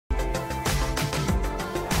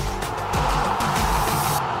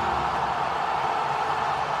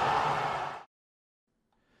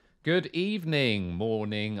Good evening,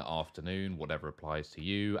 morning, afternoon, whatever applies to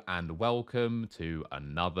you, and welcome to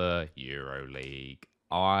another EuroLeague.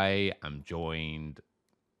 I am joined,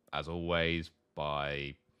 as always,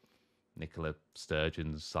 by Nicola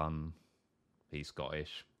Sturgeon's son. He's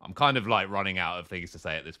Scottish. I'm kind of like running out of things to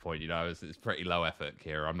say at this point. It's pretty low effort,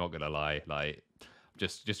 Kira. I'm not gonna lie. Like,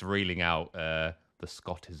 just reeling out the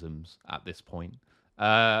Scottisms at this point.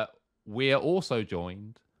 Uh, we are also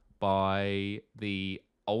joined by the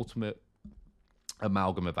ultimate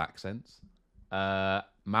amalgam of accents.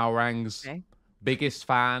 Malrang's Okay. biggest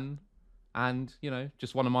fan, and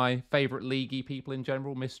just one of my favorite leaguey people in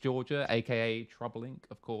general, Miss Georgia, aka Troubleinc,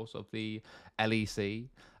 of course, of the LEC.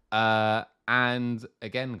 And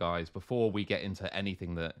again, guys, before we get into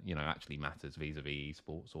anything that actually matters vis-a-vis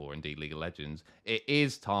esports or indeed League of Legends, it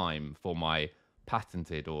is time for my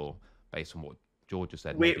patented, or based on what Georgia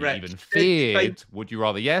said, Wait, maybe Rich, even feared. Would you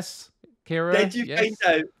rather? Yes, Kira. did you find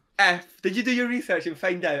Yes. out did you do your research and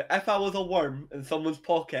find out if I was a worm in someone's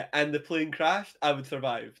pocket and the plane crashed, I would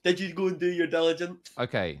survive? Did you go and do your diligence?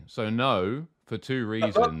 Okay, so no, for two But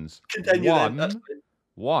reasons. continue then. That's fine.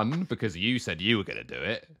 One, because you said you were going to do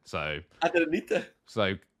it. So I didn't need to.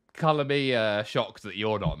 colour me shocked that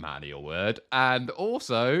you're not a man of your word. And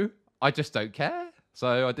also, I just don't care.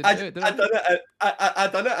 So I didn't do it, did I done it. I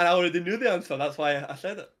done it, and I already knew the answer. That's why I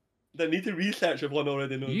said it. Didn't need to research if one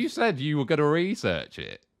already knows. You said you were going to research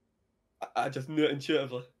it. I just knew it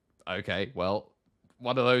intuitively. Okay, well,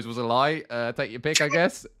 one of those was a lie. Take your pick, I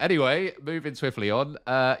guess. Anyway, moving swiftly on.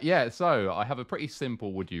 Yeah, so I have a pretty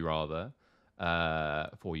simple would you rather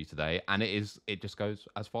for you today, and it just goes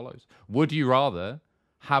as follows. Would you rather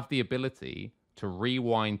have the ability to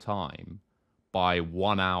rewind time by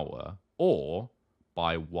 1 hour or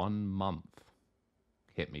by 1 month?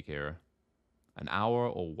 Hit me, Kira. An hour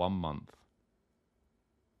or 1 month?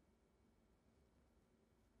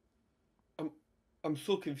 I'm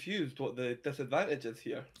so confused what the disadvantage is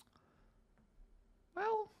here.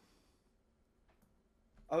 Well,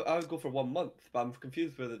 I would go for 1 month, but I'm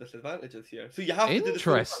confused where the disadvantage is here. So you have to do the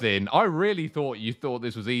interesting. I really thought you thought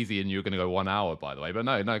this was easy and you were going to go 1 hour, by the way. But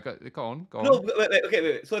no, go on, go on. No,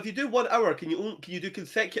 wait. So if you do 1 hour, can you do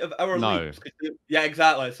consecutive hour No. leaps? Yeah,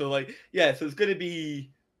 exactly. So so it's going to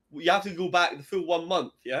be, you have to go back the full 1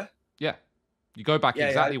 month. Yeah. Yeah. You go back Yeah,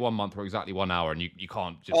 exactly 1 month or exactly 1 hour, and you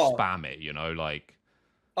can't just spam it. Like.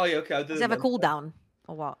 Oh yeah, okay. I'll do Does it it have a then. cooldown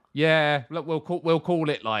or what? Yeah, look, we'll call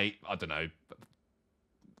it like I don't know,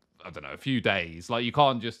 a few days. Like you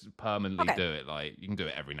can't just permanently do it. Like you can do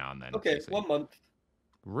it every now and then. Okay, basically. 1 month.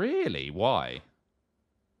 Really? Why?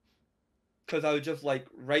 Because I would just like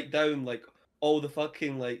write down like all the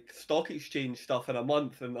fucking like stock exchange stuff in a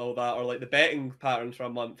month and all that, or like the betting patterns for a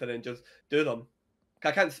month, and then just do them.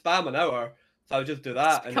 I can't spam an hour, so I would just do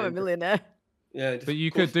that. Become a and then millionaire. Yeah, But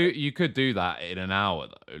you could do that in an hour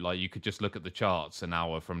though. Like you could just look at the charts an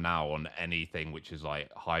hour from now on anything which is like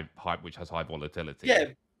high which has high volatility. Yeah,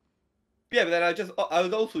 but then I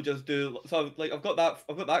would also just do, so like I've got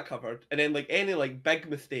that covered, and then like any like big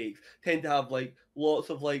mistakes tend to have like lots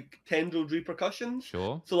of like tendrilled repercussions.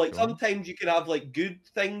 Sure. So like sure. sometimes you can have like good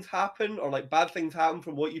things happen or like bad things happen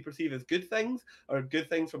from what you perceive as good things, or good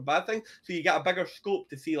things from bad things. So you get a bigger scope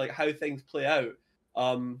to see like how things play out.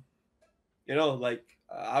 Like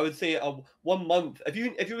I would say 1 month. If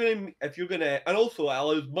you're gonna, and also it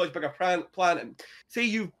allows much bigger planning. Say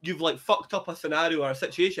you've like fucked up a scenario or a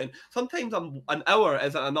situation. Sometimes an hour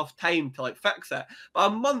isn't enough time to like fix it, but a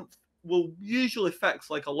month will usually fix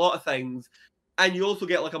like a lot of things, and you also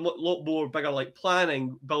get like a lot more bigger like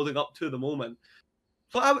planning building up to the moment.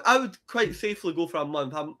 So I would quite safely go for a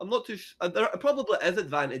month. I'm not too. There probably is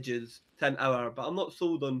advantages to an hour, but I'm not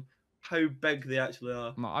sold on how big they actually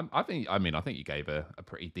are. No, I think you gave a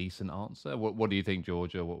pretty decent answer. What do you think,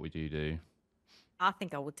 Georgia? What would you do? I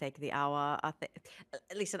think I would take the hour.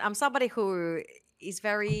 Listen, I'm somebody who is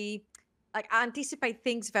very I anticipate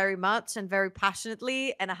things very much and very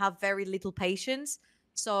passionately, and I have very little patience.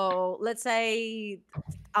 So let's say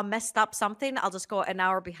I messed up something, I'll just go an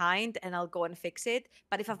hour behind and I'll go and fix it.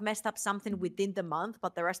 But if I've messed up something within the month,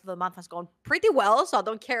 but the rest of the month has gone pretty well, so I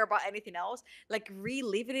don't care about anything else, like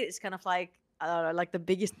reliving it is kind of like, I don't know, like the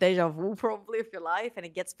biggest deja vu probably of your life, and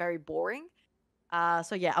it gets very boring.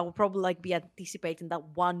 So yeah, I would probably like be anticipating that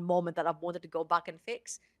one moment that I've wanted to go back and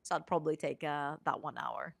fix. So I'd probably take that 1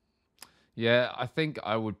 hour. Yeah, I think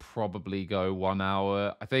I would probably go 1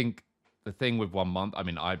 hour. I think the thing with 1 month,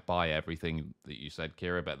 I'd buy everything that you said,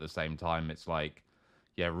 Kira, but at the same time, it's like,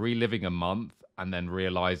 yeah, reliving a month and then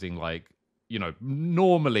realizing like you know,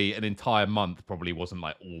 normally an entire month probably wasn't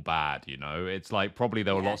like all bad, you know. It's like probably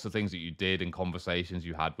there were lots of things that you did and conversations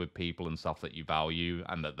you had with people and stuff that you value,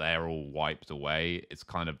 and that they're all wiped away. It's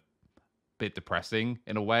kind of a bit depressing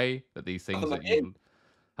in a way that these things that you,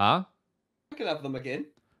 huh? I can have them again.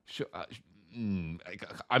 Sure.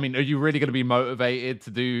 I mean, are you really going to be motivated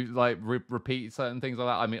to do like repeat certain things like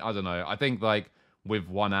that? I mean, I don't know. I think like with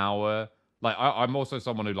 1 hour, like I'm also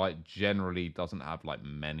someone who like generally doesn't have like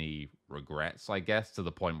many regrets, I guess, to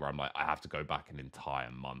the point where I'm like, I have to go back an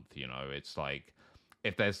entire month. You know, it's like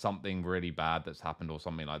if there's something really bad that's happened or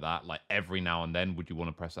something like that, like every now and then, would you want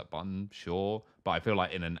to press that button? Sure. But I feel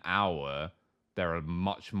like in an hour, there are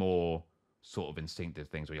much more sort of instinctive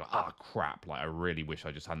things where you're like, ah, crap, like I really wish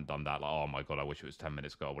I just hadn't done that. Like, oh my god, I wish it was 10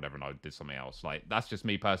 minutes ago or whatever, and I did something else. Like, that's just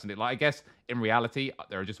me personally. Like, I guess in reality,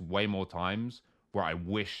 there are just way more times where I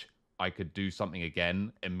wish I could do something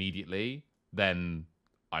again immediately than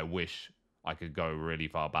I wish I could go really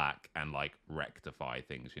far back and like rectify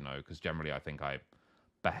things, you know, because generally I think I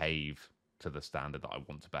behave to the standard that I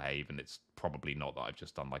want to behave, and it's probably not that I've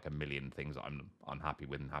just done like a million things that I'm unhappy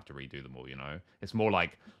with and have to redo them all, you know. It's more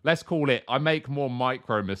like, let's call it, I make more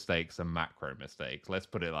micro mistakes than macro mistakes, let's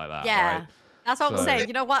put it like that. Yeah, right? that's what I'm saying.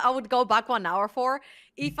 You know what I would go back 1 hour for?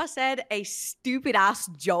 If I said a stupid ass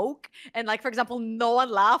joke and, like, for example, no one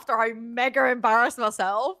laughed or I mega embarrassed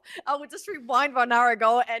myself, I would just rewind 1 hour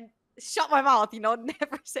ago and shut my mouth, you know,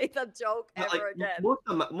 never say that joke ever again.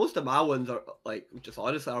 Most of my ones are like, just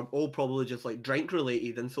honestly, are all probably just like drink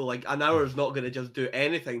related, and so like an hour is not going to just do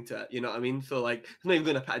anything to it, you know what I mean? So like, it's not even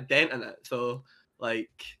going to put a dent in it. So like,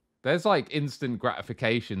 there's like instant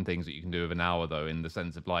gratification things that you can do with an hour though, in the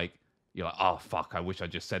sense of like, you're like, oh fuck, I wish I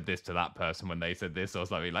just said this to that person when they said this or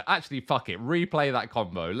something. Like, actually, fuck it, replay that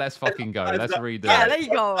combo. Let's fucking go. Let's redo it. Yeah, there you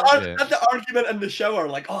go. That's the argument in the shower.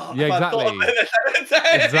 Like, oh, yeah, exactly.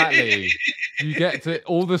 Exactly. You get to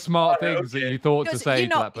all the smart things that you thought to say to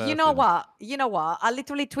that person. You know what? I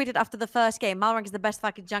literally tweeted after the first game, Malrank is the best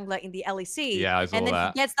fucking jungler in the LEC. Yeah, I saw and then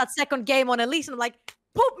that. he gets that second game on Elise, and I'm like,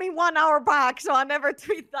 put me 1 hour back so I never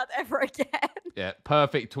tweet that ever again. Yeah,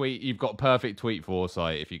 perfect tweet. You've got perfect tweet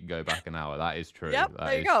foresight if you can go back an hour. That is true. Yep, that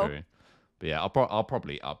there you is go. True. But yeah, I'll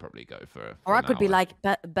probably go for Or I could be hour. like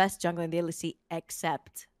best jungler in the LEC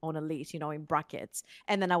except on Elite, you know, in brackets,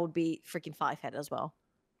 and then I would be freaking 5-head as well.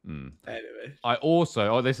 Anyway, I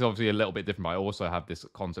also, this is obviously a little bit different, but I also have this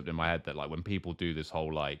concept in my head that like when people do this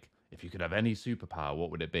whole like, if you could have any superpower, what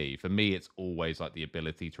would it be? For me, it's always like the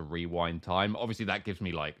ability to rewind time. Obviously, that gives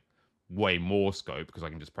me like way more scope because I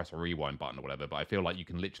can just press a rewind button or whatever. But I feel like you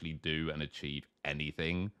can literally do and achieve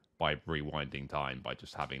anything by rewinding time, by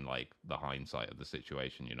just having like the hindsight of the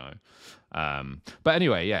situation, you know. But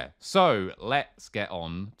anyway, yeah. So let's get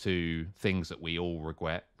on to things that we all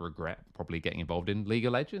regret probably getting involved in League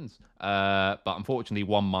of Legends. But unfortunately,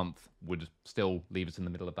 1 month would still leave us in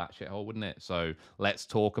the middle of that shithole, wouldn't it? So let's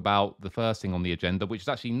talk about the first thing on the agenda, which is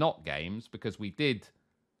actually not games, because we did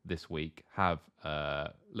this week have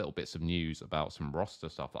little bits of news about some roster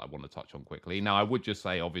stuff that I want to touch on quickly. Now, I would just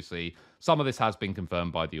say, obviously, some of this has been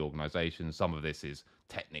confirmed by the organization. Some of this is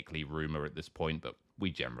technically rumor at this point, but we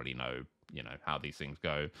generally know, you know, how these things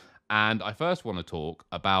go. And I first want to talk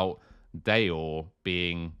about Dayor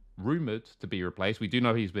being rumored to be replaced. We do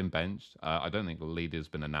know he's been benched. I don't think the leader's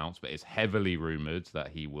been announced, but it's heavily rumored that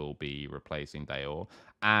he will be replacing Dayor.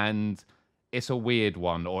 And it's a weird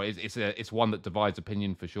one, or it's one that divides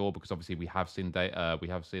opinion for sure, because obviously we have seen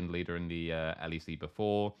leader in the LEC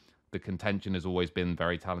before. The contention has always been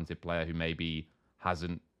very talented player who maybe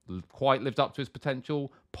hasn't quite lived up to his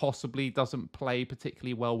potential, possibly doesn't play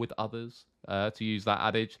particularly well with others, to use that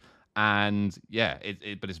adage. And yeah,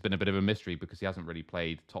 but it's been a bit of a mystery because he hasn't really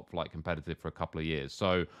played top flight competitive for a couple of years.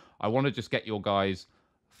 So I want to just get your guys'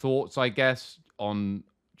 thoughts, I guess, on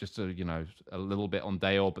just a little bit on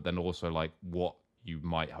Dayor, but then also like what you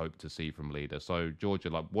might hope to see from leader. So Georgia,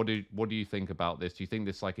 like what do you think about this? Do you think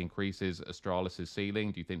this like increases Astralis's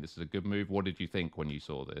ceiling? Do you think this is a good move? What did you think when you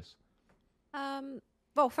saw this?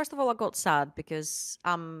 Well, first of all, I got sad because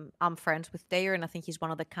I'm friends with Dayor, and I think he's one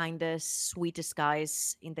of the kindest, sweetest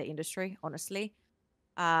guys in the industry, honestly.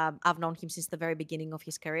 I've known him since the very beginning of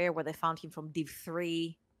his career, where they found him from Div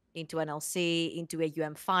 3 into NLC, into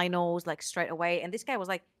AUM finals, like straight away. And this guy was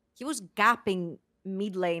like, he was gapping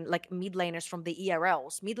mid laners from the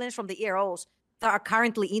ERLs that are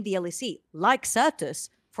currently in the LEC, like Certus,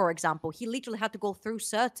 for example. He literally had to go through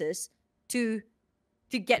Certus to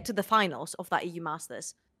get to the finals of that EU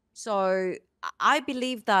Masters. So I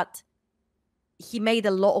believe that he made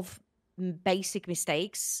a lot of basic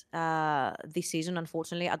mistakes this season,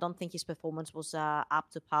 unfortunately. I don't think his performance was up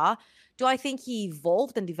to par. Do I think he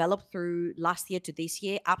evolved and developed through last year to this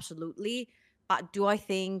year? Absolutely. But do I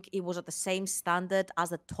think it was at the same standard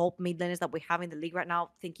as the top mid laners that we have in the league right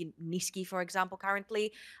now? Thinking Niski, for example,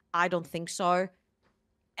 currently, I don't think so.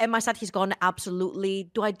 Am I sad he's gone? Absolutely.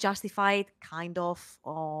 Do I justify it? Kind of,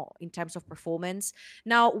 in terms of performance.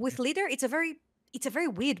 Now with Leader, it's a very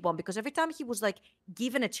weird one because every time he was like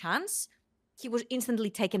given a chance, he was instantly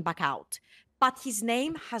taken back out. But his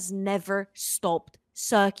name has never stopped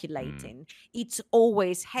circulating. It's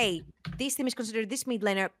always, hey, this team is considered this mid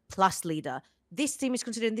laner plus leader. This team is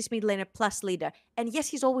considered this mid laner plus leader. And yes,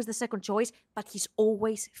 he's always the second choice, but he's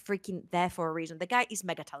always freaking there for a reason. The guy is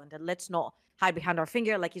mega talented. Let's not hide behind our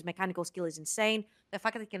finger. Like, his mechanical skill is insane. The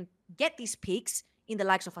fact that he can get these picks in the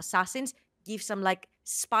likes of Assassins gives some like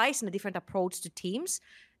spice and a different approach to teams.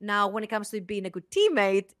 Now, when it comes to being a good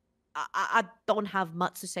teammate, I don't have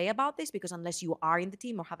much to say about this because unless you are in the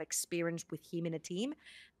team or have experience with him in a team,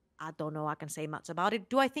 I don't know I can say much about it.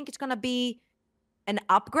 Do I think it's going to be an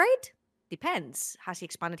upgrade? Depends. Has he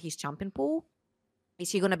expanded his champion pool?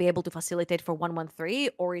 Is he going to be able to facilitate for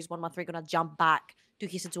 113, or is 113 going to jump back to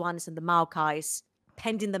his Sejuanis and the Maokais,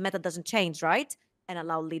 pending the meta doesn't change, right? And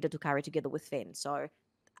allow Leader to carry together with Finn. So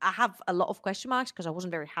I have a lot of question marks because I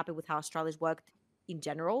wasn't very happy with how Astralis worked in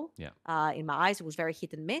general. Yeah. In my eyes, it was very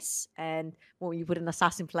hit and miss. And when you put an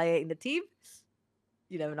assassin player in the team,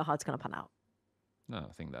 you never know how it's going to pan out. No,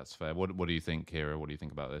 I think that's fair. What do you think, Kira? What do you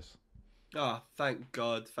think about this? Oh, thank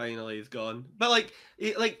God, finally he's gone. But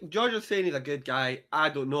like George was saying, he's a good guy. I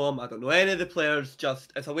don't know him. I don't know any of the players.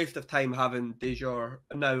 Just it's a waste of time having Dejor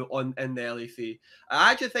now in the LEC.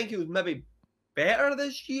 I actually think he was maybe better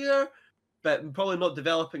this year, but probably not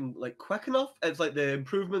developing like quick enough. It's like the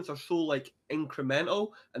improvements are so like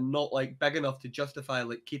incremental and not like big enough to justify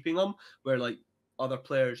like keeping him. Where like other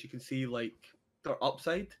players, you can see like their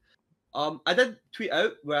upside. I did tweet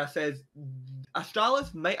out where I says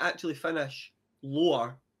Astralis might actually finish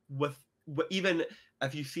lower with even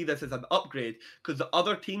if you see this as an upgrade, because the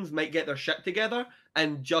other teams might get their shit together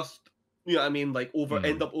and just, you know what I mean, like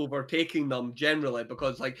end up overtaking them generally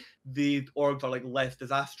because like the orgs are like less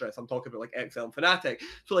disastrous. I'm talking about like XL and Fnatic.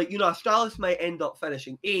 So like, you know, Astralis might end up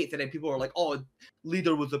finishing 8th, and then people are like, oh,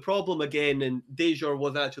 Leader was the problem again and Dejor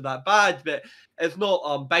wasn't actually that bad. But it's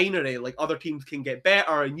not binary. Like, other teams can get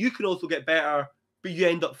better and you can also get better, but you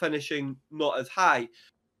end up finishing not as high.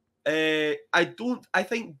 I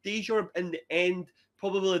think Dejor in the end,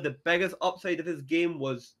 probably the biggest upside of his game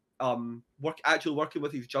was actually working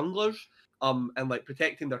with his junglers and like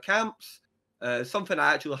protecting their camps. Something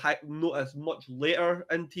I actually noticed much later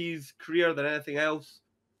into his career than anything else.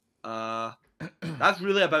 That's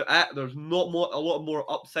really about it. There's not a lot more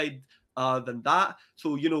upside than that.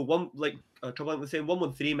 So, you know, Troubleinc was saying,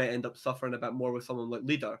 113 might end up suffering a bit more with someone like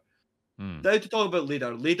Leader. Now to talk about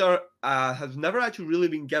Leader has never actually really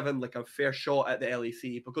been given like a fair shot at the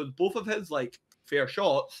LEC because both of his like fair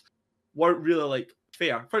shots weren't really like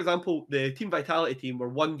fair. For example, the Team Vitality team were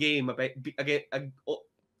one game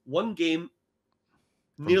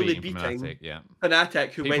nearly beating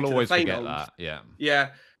Fnatic, who went to the finals. Forget that. Yeah,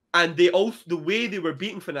 and they also, the way they were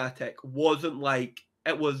beating Fnatic wasn't like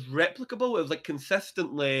it was replicable. It was like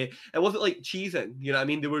consistently. It wasn't like cheesing. You know what I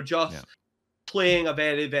mean? They were just playing a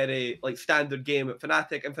very, very like standard game at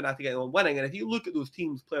Fnatic, and Fnatic getting on winning. And if you look at those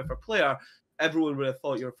teams player for player, everyone would have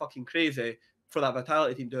thought you're fucking crazy for that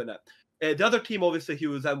Vitality team doing it. The other team, obviously, he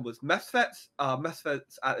was in was Misfits.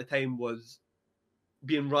 Misfits at the time was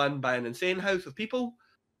being run by an insane house of people.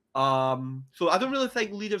 So I don't really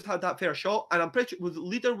think Leaders had that fair shot. And I'm pretty sure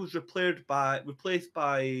Leader was replaced by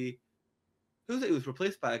who was it was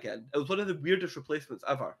replaced by again? It was one of the weirdest replacements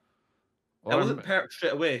ever. It wasn't Perk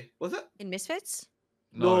straight away, was it? In Misfits?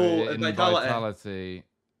 No, in Vitality.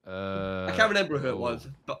 I can't remember who it was,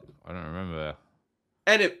 but I don't remember.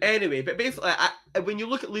 Anyway, but basically, when you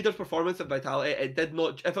look at Leader's performance at Vitality, it did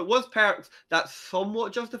not. If it was Perks, that's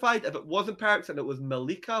somewhat justified. If it wasn't Perks and it was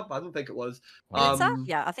Malika, but I don't think it was. Militza?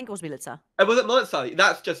 Yeah, I think it was Militza. It wasn't Militza.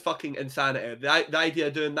 That's just fucking insanity. The idea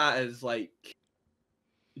of doing that is like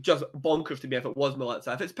just bonkers to me. If it was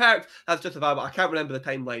Militza, if it's Perks, that's justifiable. I can't remember the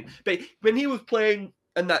timeline, but when he was playing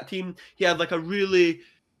in that team, he had like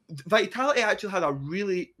Vitality actually had a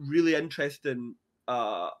really, really interesting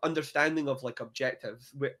understanding of like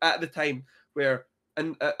objectives at the time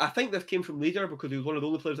and I think this came from Leader because he was one of the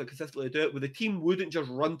only players that consistently do it, where the team wouldn't just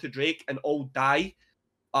run to Drake and all die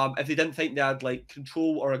if they didn't think they had like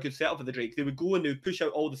control or a good setup of the Drake. They would go and they would push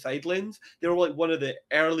out all the side lanes. They were like one of the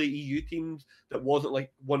early EU teams that wasn't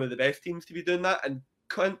like one of the best teams to be doing that, and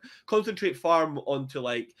concentrate farm onto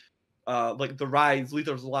like like the rise,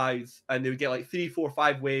 leaders rise, and they would get like 3, 4,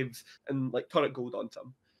 5 waves and like turret gold onto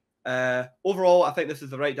them. Overall, I think this is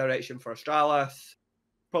the right direction for Astralis.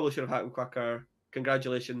 Probably should have happened quicker.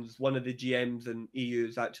 Congratulations, one of the GMs in EU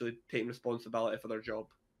is actually taking responsibility for their job.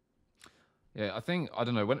 Yeah, I think, I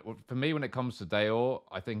don't know, for me, when it comes to Dayor,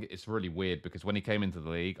 I think it's really weird because when he came into the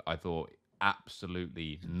league, I thought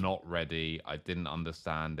absolutely not ready. I didn't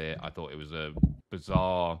understand it. I thought it was a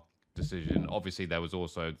bizarre decision. Obviously, there was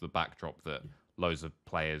also the backdrop that loads of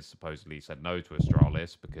players supposedly said no to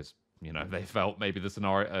Astralis because, you know, they felt maybe the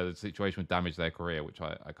situation would damage their career, which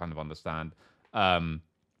I kind of understand.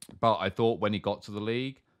 But I thought when he got to the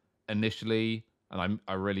league initially, and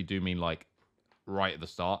I really do mean like right at the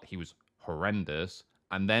start, he was horrendous,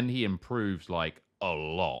 and then he improves like a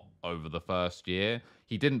lot over the first year.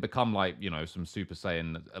 He didn't become like, you know, some Super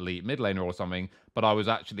Saiyan elite mid laner or something, but I was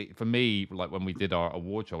actually, for me, like when we did our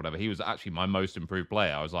award show or whatever, he was actually my most improved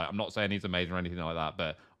player. I was like, I'm not saying he's amazing or anything like that,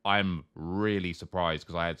 but I'm really surprised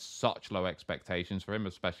because I had such low expectations for him,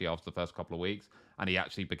 especially after the first couple of weeks, and he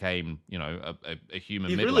actually became, you know, a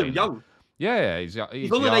human mid laner. He's really young. Yeah, he's only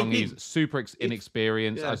young. 19. He's super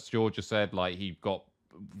inexperienced, as Georgia said. Like he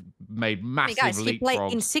made massive guys, he played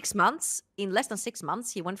leapfrogs. in 6 months. In less than 6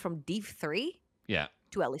 months, he went from Div 3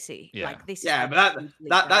 to LEC. Yeah. Like this. Yeah, but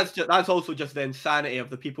that's also just the insanity of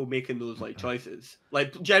the people making those like choices.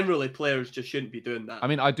 Like generally, players just shouldn't be doing that. I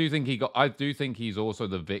mean, I do think he's also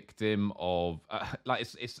the victim of like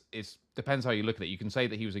it's depends how you look at it. You can say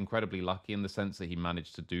that he was incredibly lucky in the sense that he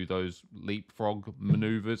managed to do those leapfrog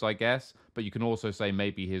maneuvers, I guess. But you can also say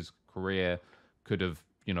maybe his career could have,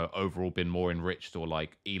 you know, overall been more enriched or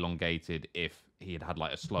like elongated if he had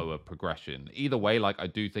like a slower progression. Either way, like I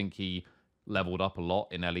do think he leveled up a lot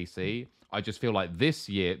in LEC. I just feel like this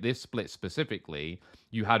year, this split specifically,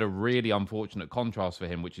 you had a really unfortunate contrast for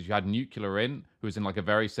him, which is you had Nuclear in, who was in like a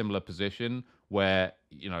very similar position where,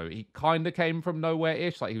 you know, he kind of came from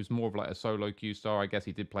nowhere-ish. Like he was more of like a solo Q star. I guess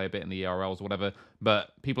he did play a bit in the ERLs or whatever,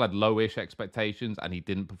 but people had low-ish expectations and he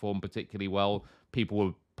didn't perform particularly well. People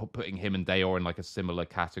were putting him and Dayor in like a similar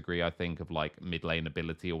category, I think, of like mid lane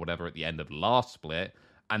ability or whatever at the end of the last split.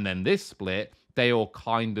 And then this split, Dayor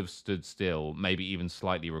kind of stood still, maybe even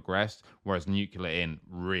slightly regressed, whereas Nuclear in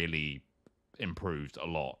really improved a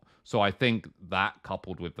lot. So I think that,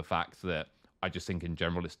 coupled with the fact that I just think in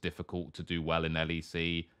general it's difficult to do well in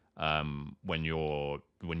LEC when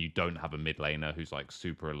you don't have a mid laner who's like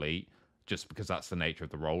super elite, just because that's the nature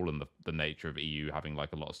of the role and the nature of EU having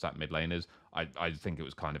like a lot of stat mid laners. I think it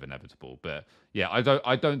was kind of inevitable. But yeah,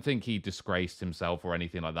 I don't think he disgraced himself or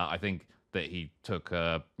anything like that. I think that he took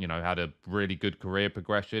you know, had a really good career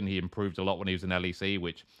progression. He improved a lot when he was in LEC,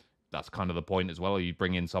 which that's kind of the point as well. You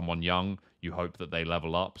bring in someone young, you hope that they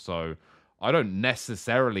level up. So I don't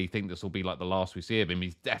necessarily think this will be like the last we see of him.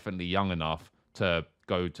 He's definitely young enough to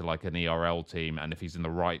go to like an ERL team, and if he's in the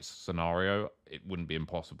right scenario, it wouldn't be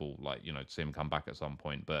impossible, like, you know, to see him come back at some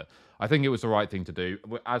point. But I think it was the right thing to do.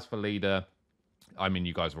 As for leader, I mean,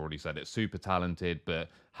 you guys have already said it, super talented, but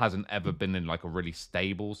hasn't ever been in like a really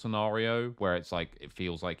stable scenario where it's like it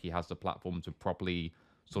feels like he has the platform to properly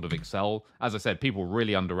sort of excel. As I said, people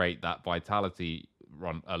really underrate that Vitality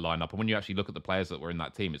lineup, and when you actually look at the players that were in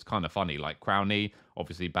that team, it's kind of funny. Like Crowny,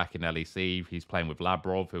 obviously back in LEC, he's playing with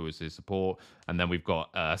Labrov, who was his support, and then we've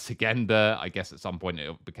got Sigenda. I guess at some point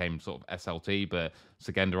it became sort of SLT, but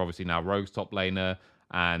Sigenda obviously now Rogue's top laner,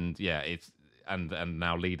 and yeah, it's and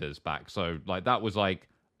now Leader's back. So like that was like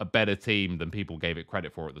a better team than people gave it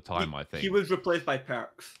credit for at the time. I think he was replaced by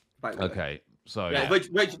Perks. Okay. So yeah, which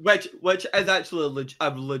is actually a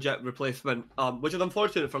legit replacement, which is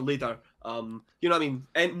unfortunate for Leader. You know what I mean?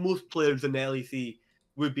 And most players in the LEC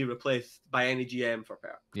would be replaced by any GM for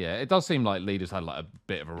Perk. Yeah, it does seem like Leader's had like a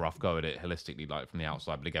bit of a rough go at it holistically, like from the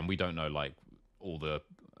outside. But again, we don't know like all the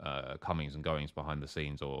comings and goings behind the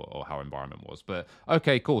scenes or how environment was. But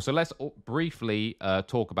okay, cool. So let's briefly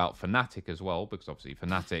talk about Fnatic as well, because obviously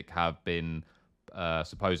Fnatic have been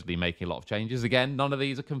supposedly making a lot of changes. Again, none of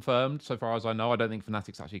these are confirmed so far as I know. I don't think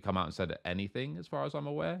Fnatic's actually come out and said anything as far as I'm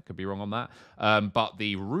aware. Could be wrong on that. But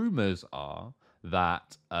the rumors are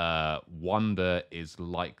that Wonder is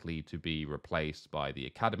likely to be replaced by the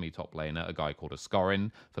Academy top laner, a guy called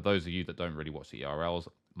Ascarin. For those of you that don't really watch the ERLs,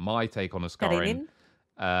 my take on Ascarin...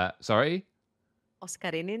 sorry?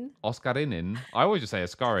 Oscarinin? I always just say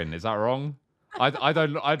Ascarin. Is that wrong? I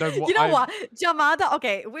don't. You know what, Jamada?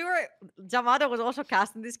 Okay, Jamada was also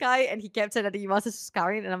casting this guy, and he kept saying that he was a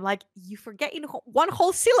Ascarin, and I'm like, you forgetting one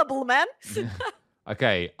whole syllable, man.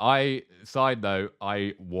 Okay, side note,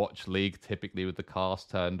 I watch League typically with the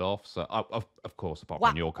cast turned off. So of course, apart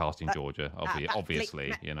from Wow. your casting Georgia,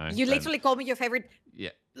 obviously, you know. You then- literally call me your favorite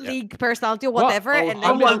yeah, league personality or What? whatever, Oh, and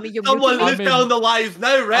then tell me you're someone muting me. who's telling the lies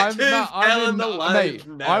now, Rich. I'm Who's telling the lies mate,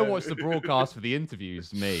 now? I watch the broadcast for the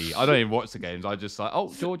interviews. Me, I don't even watch the games. I just like,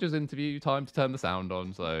 oh, Georgia's interview, time to turn the sound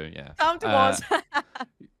on. So yeah. Time to watch.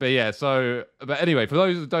 But yeah, but anyway, for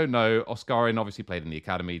those who don't know, Oscarin obviously played in the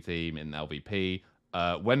academy team in LVP.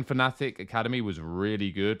 When Fnatic Academy was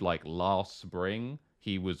really good, like last spring,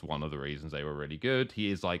 he was one of the reasons they were really good. He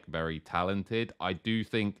is like very talented. I do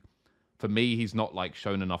think, for me, he's not like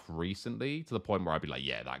shown enough recently to the point where I'd be like,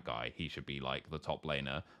 yeah, that guy, he should be like the top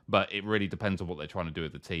laner. But it really depends on what they're trying to do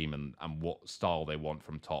with the team and what style they want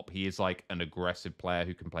from top. He is like an aggressive player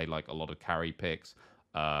who can play like a lot of carry picks.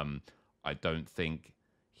 I don't think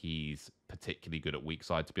he's particularly good at weak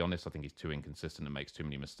side, to be honest. I think he's too inconsistent and makes too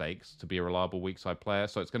many mistakes to be a reliable weak side player.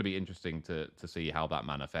 So it's going to be interesting to see how that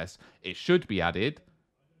manifests. It should be added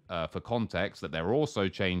for context that they're also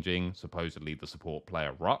changing supposedly the support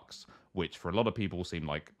player Rux, which for a lot of people seemed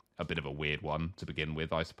like a bit of a weird one to begin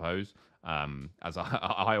with, I suppose. As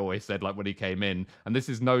I always said, like when he came in, and this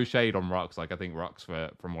is no shade on Rux. Like I think Rux,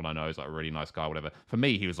 from what I know, is like a really nice guy, whatever. For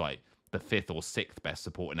me, he was like the 5th or 6th best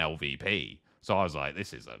support in LVP. So I was like,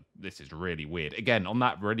 this is really weird. Again, on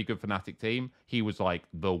that really good Fnatic team, he was like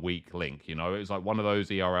the weak link. You know, it was like one of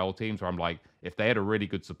those ERL teams where I'm like, if they had a really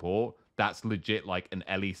good support, that's legit like an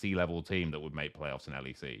LEC level team that would make playoffs in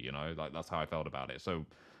LEC. You know, like that's how I felt about it. So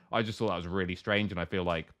I just thought that was really strange, and I feel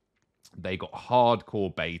like they got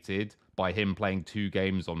hardcore baited by him playing 2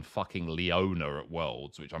 games on fucking Leona at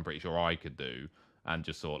Worlds, which I'm pretty sure I could do. And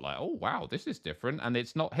just thought like, oh wow, this is different, and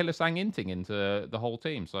it's not Hylissang inting into the whole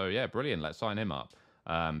team. So yeah, brilliant. Let's sign him up.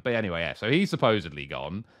 But anyway, yeah. So he's supposedly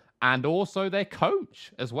gone, and also their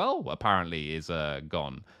coach as well apparently is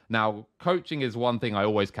gone. Now, coaching is one thing I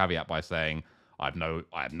always caveat by saying I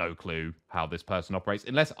have no clue how this person operates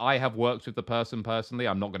unless I have worked with the person personally.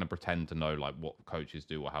 I'm not going to pretend to know like what coaches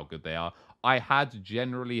do or how good they are. I had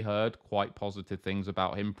generally heard quite positive things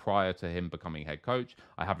about him prior to him becoming head coach.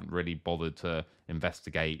 I haven't really bothered to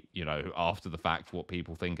investigate, you know, after the fact what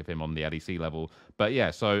people think of him on the LEC level. But yeah,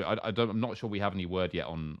 so I'm not sure we have any word yet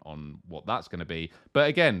on what that's going to be. But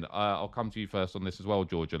again, I'll come to you first on this as well,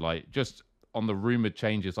 Georgia. Like just on the rumored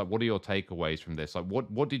changes, like what are your takeaways from this? Like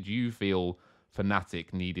what did you feel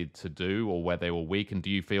Fnatic needed to do, or where they were weak, and do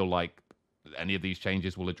you feel like any of these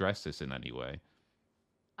changes will address this in any way?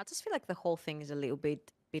 I just feel like the whole thing is a little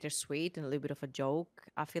bit bittersweet and a little bit of a joke.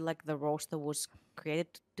 I feel like the roster was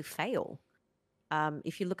created to fail.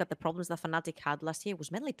 If you look at the problems that Fnatic had last year, it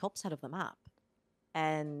was mainly top side of the map.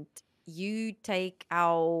 And you take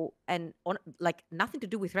out, and on like nothing to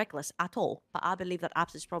do with Reckless at all, but I believe that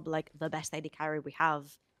Abs is probably like the best AD carry we have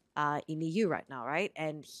in EU right now, right?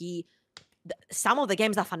 And some of the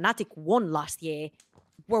games that Fnatic won last year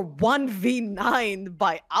were 1v9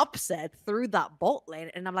 by upset through that bot lane.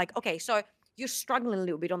 And I'm like, okay, so you're struggling a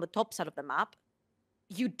little bit on the top side of the map.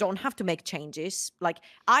 You don't have to make changes. Like,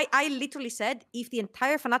 I literally said, if the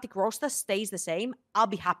entire Fnatic roster stays the same, I'll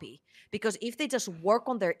be happy. Because if they just work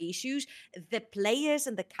on their issues, the players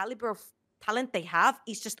and the caliber of talent they have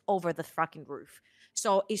is just over the fucking roof.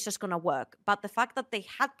 So it's just going to work. But the fact that they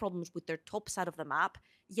had problems with their top side of the map,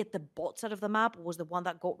 yet the bot side of the map was the one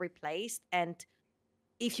that got replaced. And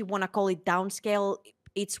if you want to call it downscale,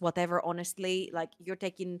 it's whatever, honestly. Like, you're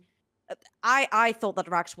taking... I thought that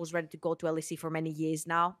Rax was ready to go to LEC for many years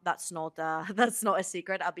now. That's not a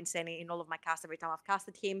secret. I've been saying it in all of my casts every time I've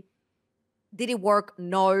casted him. Did it work?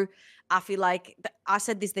 No. I feel like I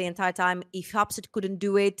said this the entire time. If Upset couldn't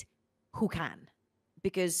do it, who can?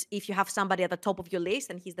 Because if you have somebody at the top of your list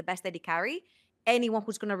and he's the best AD carry, anyone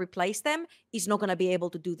who's going to replace them is not going to be able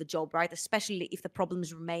to do the job, right? Especially if the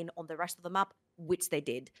problems remain on the rest of the map, which they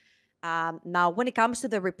did. Now, when it comes to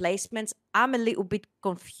the replacements, I'm a little bit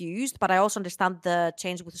confused, but I also understand the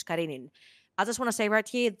change with Skarinin. I just want to say right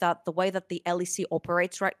here that the way that the LEC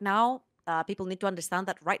operates right now, people need to understand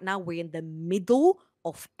that right now we're in the middle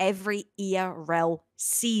of every ERL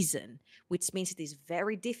season, which means it is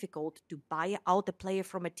very difficult to buy out a player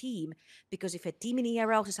from a team, because if a team in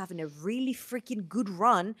ERL is having a really freaking good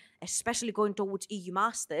run, especially going towards EU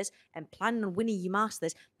Masters and planning on winning EU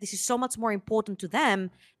Masters, this is so much more important to them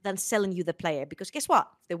than selling you the player. Because guess what?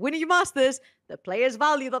 If they're winning EU Masters, the player's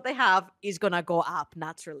value that they have is going to go up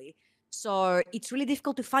naturally. So it's really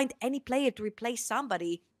difficult to find any player to replace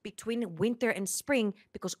somebody between winter and spring,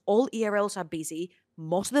 because all ERLs are busy.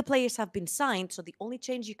 Most of the players have been signed, so the only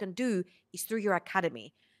change you can do is through your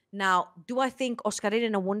academy. Now, do I think Oscarine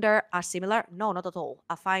and Wunder are similar? No, not at all.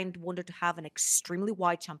 I find Wunder to have an extremely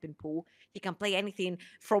wide champion pool. He can play anything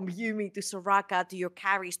from Yumi to Soraka to your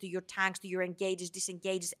carries to your tanks to your engages,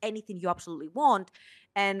 disengages, anything you absolutely want.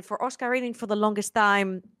 And for Oscarine, for the longest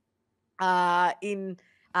time, in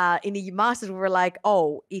the EU Masters, we were like,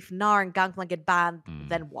 oh, if Gnar and Gangplank get banned,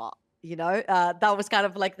 then what? You know, that was kind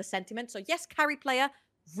of like the sentiment. So yes, carry player,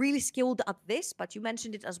 really skilled at this, but you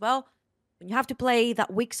mentioned it as well. When you have to play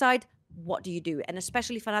that weak side, what do you do? And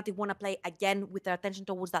especially Fnatic want to play again with their attention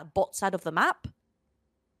towards that bot side of the map.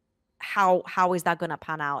 How is that going to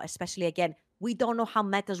pan out? Especially again, we don't know how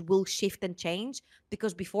metas will shift and change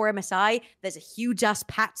because before MSI, there's a huge ass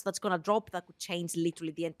patch that's going to drop that could change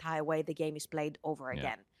literally the entire way the game is played over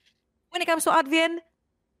again. When it comes to Advian,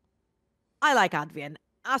 I like Advian.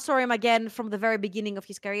 I saw him again from the very beginning of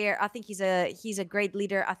his career. I think he's a great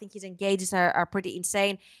leader. I think his engages are pretty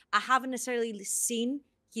insane. I haven't necessarily seen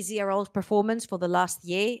his ERL performance for the last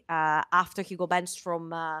year after he got benched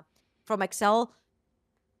from Excel.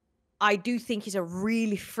 I do think he's a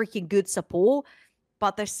really freaking good support,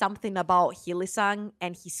 but there's something about Hylissang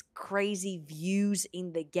and his crazy views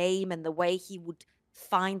in the game and the way he would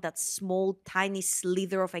find that small, tiny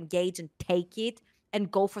slither of engage and take it and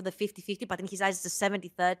go for the 50-50, but in his eyes, it's a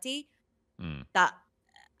 70-30. That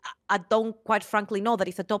I don't quite frankly know that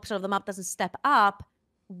if the top side of the map doesn't step up,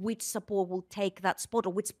 which support will take that spot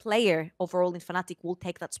or which player overall in Fnatic will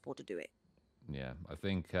take that spot to do it. Yeah, I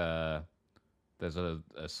think there's a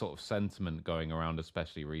sort of sentiment going around,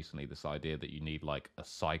 especially recently, this idea that you need like a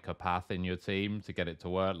psychopath in your team to get it to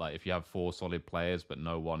work. Like if you have 4 solid players, but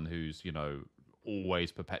no one who's, you know,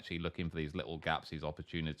 always perpetually looking for these little gaps, these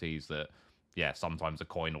opportunities that, yeah, sometimes a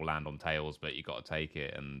coin will land on tails, but you got to take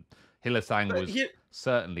it. And Hylissang was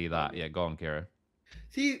certainly that. Yeah, go on, Kira.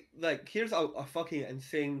 See, like, here's a fucking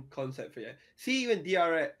insane concept for you. See you in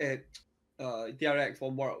DRX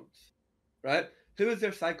One Worlds, right? Who is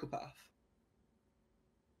their psychopath?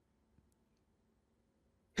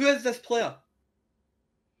 Who is this player?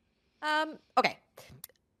 Okay.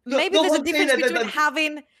 Maybe there's a difference between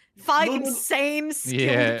having 5 insane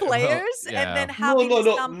skilled players and then having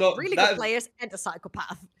some really good players and a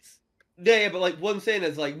psychopath. Yeah, but like one saying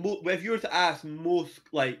is like if you were to ask most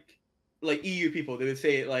like EU people, they would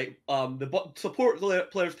say like the support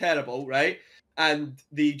player's terrible, right? And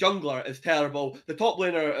the jungler is terrible. The top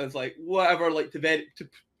laner is like whatever, like to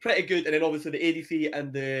pretty good, and then obviously the ADC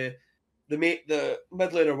and the mid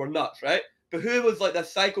laner were nuts, right? But who was like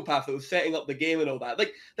this psychopath that was setting up the game and all that?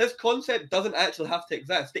 Like this concept doesn't actually have to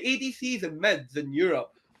exist. The ADCs and mids in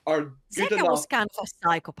Europe are good enough. Was kind of a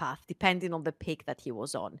psychopath, depending on the pick that he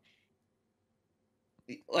was on.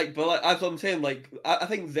 Like, but like, as I'm saying, like I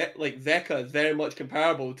think Zeka is very much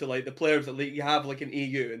comparable to like the players that you have like in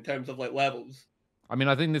EU in terms of like levels. I mean,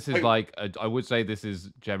 I think this is like I would say this is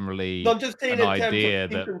generally I'm just saying an idea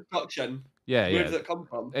that construction. Yeah, Where does it come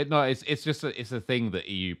from? It's just it's a thing that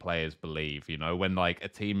EU players believe. You know, when like a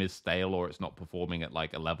team is stale or it's not performing at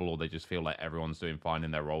like a level, or they just feel like everyone's doing fine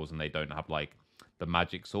in their roles and they don't have like the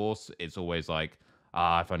magic source. It's always like,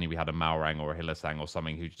 if only we had a Malrang or a Hylissang or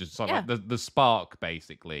something who's just like the spark,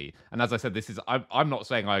 basically. And as I said, this is I'm not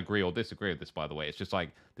saying I agree or disagree with this, by the way. It's just like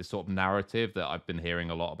this sort of narrative that I've been hearing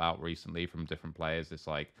a lot about recently from different players. It's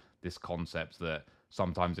like this concept that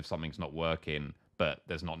sometimes if something's not working, but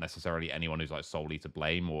there's not necessarily anyone who's like solely to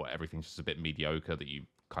blame, or everything's just a bit mediocre, that you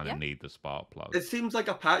kind of need the spark plug. It seems like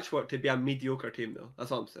a patchwork to be a mediocre team, though.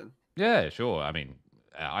 That's what I'm saying. Yeah, sure. I mean,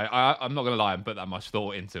 I'm not gonna lie and put that much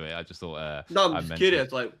thought into it. I just thought. No, I'm just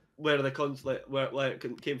curious, like where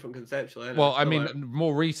it came from conceptually. Anyway. Well, I mean,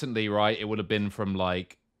 more recently, right? It would have been from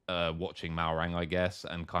like watching Malrang, I guess,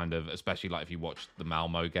 and kind of especially like if you watch the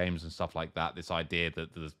Malmo games and stuff like that. This idea that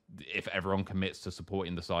if everyone commits to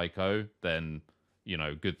supporting the Psycho, then you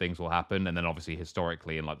know, good things will happen. And then obviously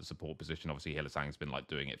historically in like the support position, obviously Hylissang's been like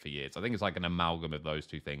doing it for years. I think it's like an amalgam of those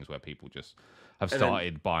two things where people just have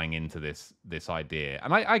started buying into this idea.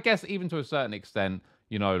 And I guess even to a certain extent,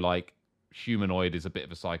 you know, like Humanoid is a bit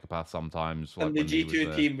of a psychopath sometimes. And like the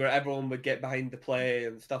G2 team where everyone would get behind the play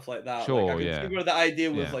and stuff like that. Sure, like, I can see where the idea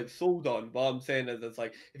was like sold on. But I'm saying is it's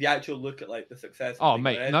like if you actually look at like the success. Oh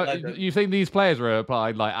mate, no, you think these players were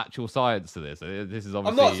applied like actual science to this? This is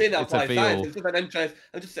obviously. I'm not saying that applied science. It's just an interest.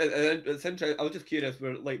 It's interesting. I was just curious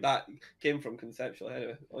where like that came from conceptually.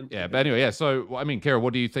 Anyway. Yeah, but anyway, yeah. So I mean, Kira,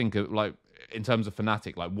 what do you think of like in terms of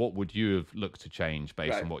Fnatic? Like, what would you have looked to change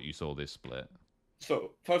based on what you saw this split?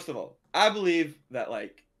 So, first of all, I believe that,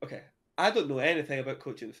 like, okay, I don't know anything about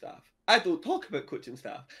coaching staff. I don't talk about coaching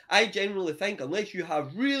staff. I generally think unless you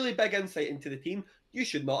have really big insight into the team, you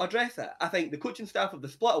should not address it. I think the coaching staff of the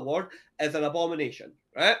Split Award is an abomination,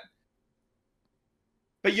 right?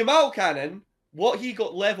 But Yamal Cannon, what he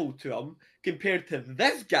got leveled to him compared to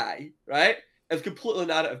this guy, right, is completely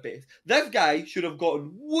narrative based. This guy should have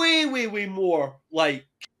gotten way, way, way more like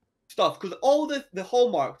stuff, because all the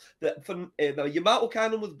hallmarks that Yamato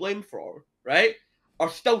Cannon was blamed for, right, are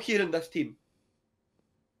still here in this team.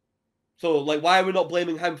 So, like, why are we not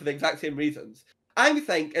blaming him for the exact same reasons? I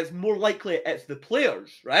think it's more likely it's the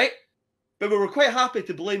players, right? But we were quite happy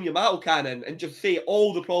to blame Yamato Cannon and just say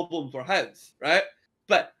all the problems were his, right?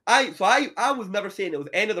 But I was never saying it was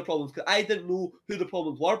any of the problems because I didn't know who the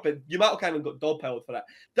problems were, but Yamato Cannon got dogpiled for it.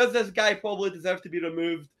 Does this guy probably deserve to be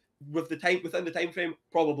removed within the time frame?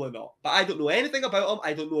 Probably not. But I don't know anything about him.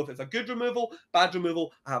 I don't know if it's a good removal, bad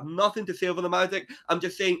removal. I have nothing to say over the Magic. I'm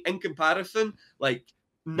just saying in comparison, like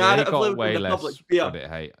narratively way in the less public. credit,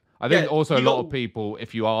 hate. I think also a lot of people,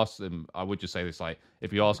 if you ask them, I would just say this, like,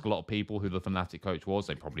 if you ask a lot of people who the Fnatic coach was,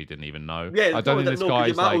 they probably didn't even know. Yeah, I don't think this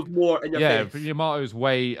guy's like, more in your face. Yamato's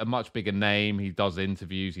a much bigger name. He does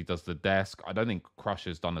interviews, he does the desk. I don't think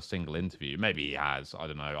Crusher's done a single interview. Maybe he has. I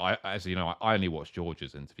don't know. As you know, I only watch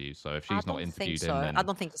Georgia's interviews, so if she's not interviewed him, then I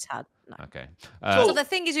don't think he's had. No. Okay. So the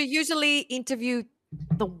thing is, you usually interview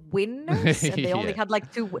the winners, and they only had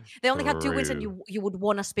like two. They only had 2 wins, and you would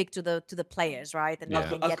want to speak to the players, right? And that's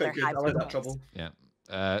get their hype. I like that trouble. Yeah.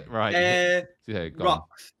 Right. Rux.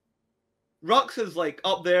 Rux is like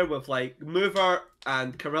up there with like Mover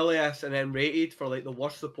and Carillius, and then rated for like the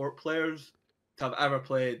worst support players to have ever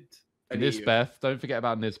played. Nisbeth, don't forget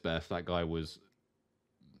about Nisbeth. That guy was.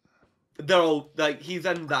 They're all like, he's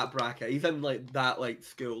in that bracket. He's in like that like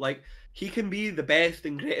school. Like, he can be the best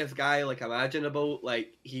and greatest guy like imaginable.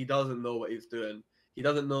 Like, he doesn't know what he's doing. He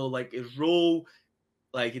doesn't know like his role.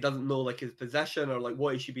 Like, he doesn't know like his position or like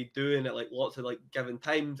what he should be doing at like lots of like given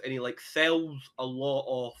times, and he like sells a lot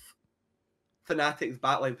of Fnatic's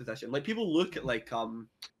backline position. Like, people look at like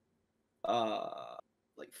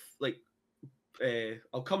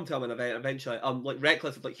I'll come to him in an event eventually. Like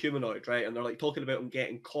Reckless is like humanoid, right? And they're like talking about him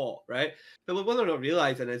getting caught, right? But like, what they're not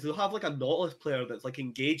realizing is they'll have like a Nautilus player that's like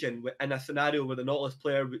engaging in a scenario where the Nautilus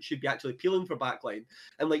player should be actually peeling for backline.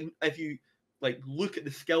 And like, if you like look at the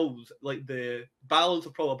skills, like the balance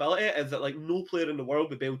of probability is that like no player in the world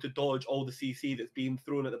would be able to dodge all the CC that's being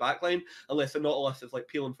thrown at the backline unless the Nautilus is like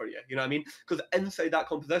peeling for you. You know what I mean? Because inside that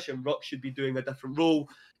composition, Rux should be doing a different role.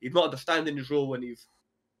 He's not understanding his role when he's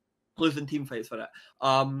losing team fights for it.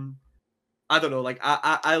 I don't know. Like,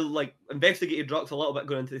 I like investigated Rux a little bit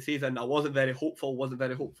going into the season. I wasn't very hopeful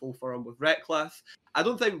for him with Reckless. I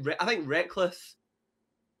think Reckless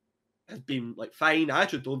has been like fine. I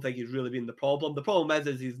actually don't think he's really been the problem. The problem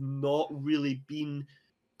is he's not really been,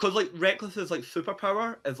 because like Reckless's like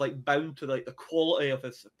superpower is like bound to like the quality of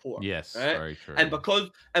his support. Yes, right? very true. And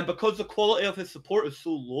because the quality of his support is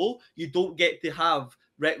so low, you don't get to have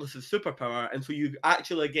Reckless's superpower, and so you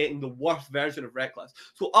actually are getting the worst version of Reckless.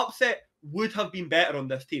 So Upset would have been better on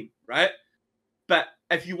this team, right? But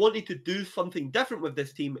if you wanted to do something different with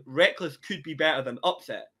this team, Reckless could be better than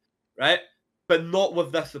Upset, right? But not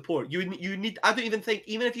with this support. You need. I don't even think,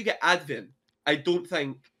 even if you get Advin, I don't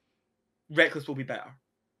think Reckless will be better.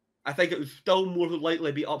 I think it would still more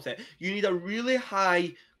likely be Upset. You need a really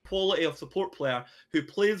high quality of support player who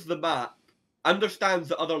plays the map, understands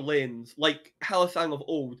the other lanes, like Halisang of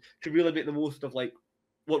old, to really make the most of like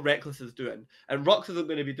what Reckless is doing. And Rux isn't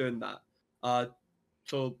going to be doing that.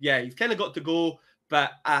 So yeah, he's kind of got to go.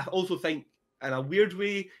 But I also think, in a weird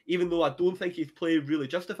way, even though I don't think his play really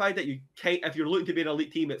justified it, if you're looking to be an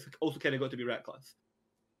elite team, it's also kind of got to be Reckless.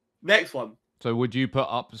 Next one. So would you put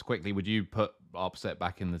Upset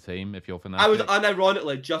back in the team if you're Fnatic? I would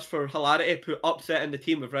unironically, just for hilarity, put Upset in the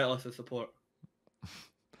team with Reckless as support.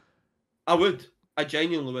 I would. I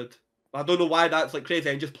genuinely would. I don't know why that's like crazy,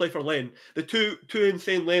 and just play for lane. The two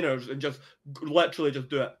insane laners, and just literally just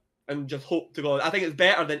do it and just hope to God. I think it's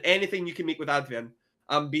better than anything you can make with Advian.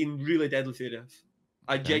 I'm being really deadly serious.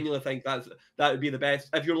 I genuinely think that would be the best.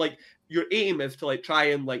 If you're like, your aim is to like try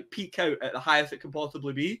and like peak out at the highest it can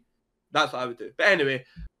possibly be, that's what I would do. But anyway,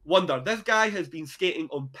 Wonder, this guy has been skating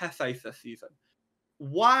on piss ice this season.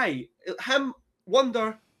 Why?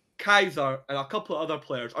 Wonder, Kaiser, and a couple of other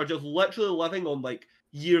players are just literally living on like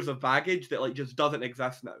years of baggage that like just doesn't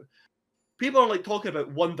exist now. People are like talking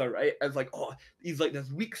about Wonder, right? As like, oh, he's like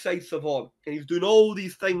this weak side savant, and he's doing all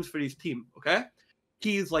these things for his team, okay?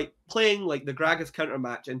 He's like playing like the Gragas counter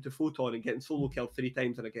match into Photon and getting solo killed 3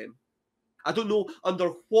 times in a game. I don't know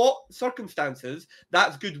under what circumstances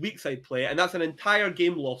that's good weak side play, and that's an entire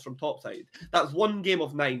game loss from topside. That's 1 game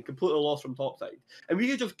of 9 completely lost from topside. And we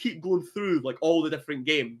could just keep going through like all the different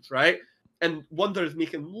games, right? and Wonder is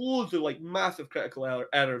making loads of like massive critical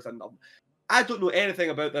errors in them. I don't know anything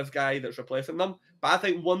about this guy that's replacing them, but I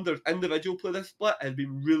think Wonder's individual play this split has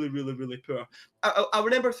been really, really, really poor. I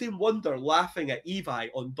remember seeing Wonder laughing at Evi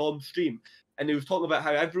on Dom's stream, and he was talking about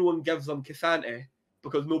how everyone gives them Cassante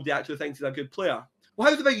because nobody actually thinks he's a good player. Well,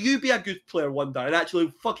 how's about you be a good player, Wonder, and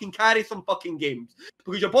actually fucking carry some fucking games?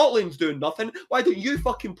 Because your bot lane's doing nothing. Why don't you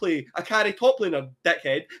fucking play a carry top laner,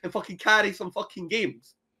 dickhead, and fucking carry some fucking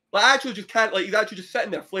games? Like, actually just can't, like, he's actually just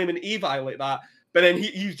sitting there flaming Evi like that, but then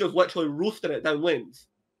he's just literally roasting it down lanes.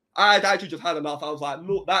 I'd actually just had enough. I was like,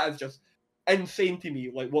 no, that is just insane to me,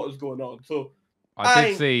 like, what is going on. So,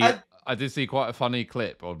 I did see quite a funny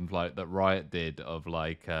clip on like that Riot did of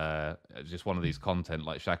like just one of these content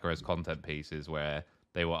like Shaka's content pieces where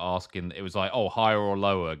they were asking, it was like, oh, higher or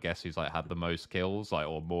lower, guess who's like had the most kills, like,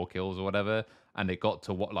 or more kills or whatever, and it got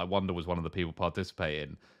to what, like, Wonder was one of the people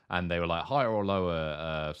participating, and they were like, higher or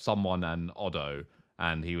lower, someone and Odo,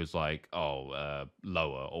 and he was like, oh,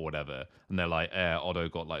 lower or whatever, and they're like, Odo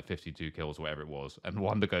got like 52 kills, whatever it was, and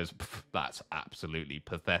Wonder goes, that's absolutely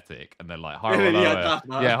pathetic, and they're like, higher or lower,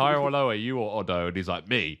 yeah, higher or lower, you or Odo, and he's like,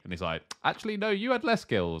 me, and he's like, actually no, you had less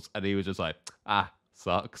kills, and he was just like,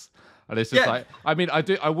 sucks. And it's just like, I mean,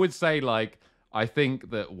 I would say, like, I think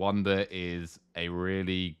that Wonder is a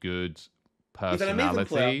really good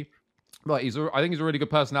personality. But I think he's a really good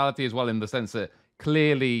personality as well, in the sense that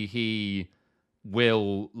clearly he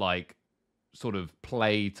will, like, sort of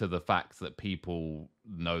play to the fact that people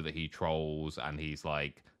know that he trolls and he's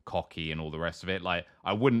like cocky and all the rest of it. Like,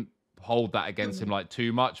 I wouldn't hold that against him like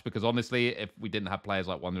too much, because honestly, if we didn't have players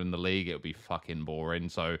like Wonder in the league, it would be fucking boring.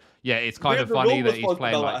 So yeah, it's kind of funny that he's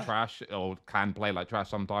playing like trash, or can play like trash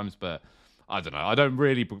sometimes, but I don't know. I don't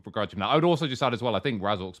really begrudge him that. I would also just add as well, I think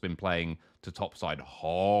Razork's been playing to topside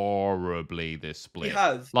horribly this split. He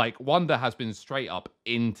has. Like, Wonder has been straight up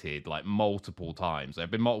inted like multiple times. There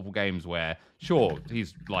have been multiple games where, sure,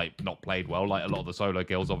 he's like not played well. Like a lot of the solo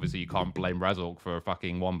kills, obviously you can't blame Razork for a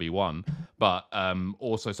fucking 1v1. But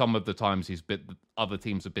also some of the times other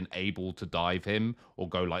teams have been able to dive him or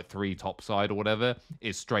go like 3 topside or whatever,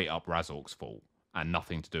 is straight up Razork's fault and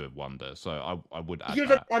nothing to do with Wonder. So I would add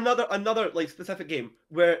that. another like specific game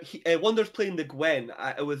where Wonder's playing the Gwen.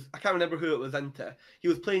 I can't remember who it was into. He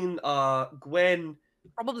was playing Gwen.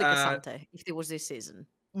 Probably Cassante, if it was this season.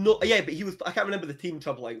 No, yeah, but I can't remember the team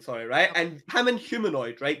Troubleinc, sorry, right? And him and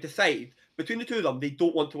Humanoid, right, decide between the two of them they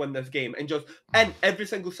don't want to win this game, and just in every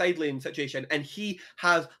single side lane situation, and he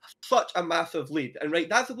has such a massive lead. And right,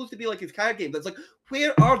 that's supposed to be like his card game. That's like,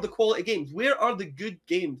 where are the quality games? Where are the good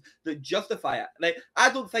games that justify it? Like, I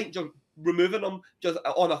don't think just removing them just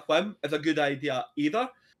on a whim is a good idea either.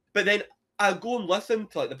 But then I go and listen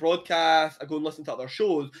to like the broadcast, I go and listen to other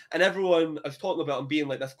shows, and everyone is talking about him being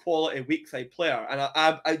like this quality weak side player. And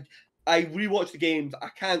I rewatch the games, I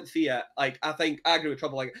can't see it. Like, I agree with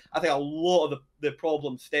Trouble. Like, I think a lot of the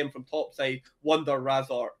problems stem from top side, Wonder,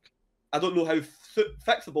 Razork. I don't know how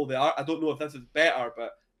fixable they are. I don't know if this is better,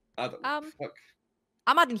 but I don't know.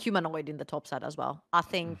 I'm adding Humanoid in the top side as well. I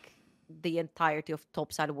think the entirety of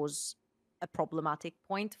top side was a problematic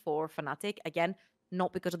point for Fnatic. Again,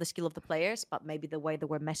 not because of the skill of the players, but maybe the way they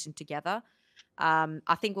were meshing together.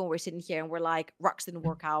 I think when we're sitting here and we're like, Rux didn't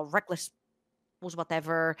work out, Reckless was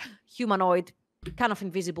whatever, Humanoid, kind of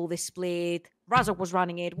invisible this split, Razork was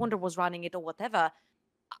running it, Wonder was running it, or whatever.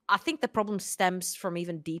 I think the problem stems from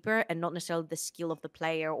even deeper and not necessarily the skill of the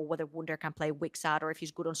player or whether Wonder can play Wixad or if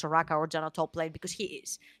he's good on Soraka or Janna top lane, because he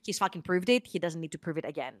is. He's fucking proved it. He doesn't need to prove it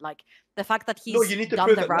again. Like, the fact that he's you need to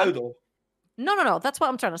prove it now, though. No. That's what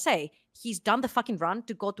I'm trying to say. He's done the fucking run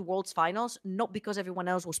to go to Worlds Finals, not because everyone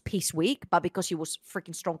else was piss weak, but because he was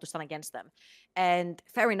freaking strong to stand against them. And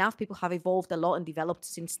fair enough, people have evolved a lot and developed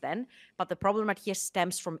since then. But the problem right here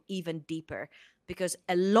stems from even deeper. Because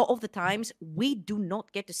a lot of the times, we do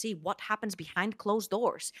not get to see what happens behind closed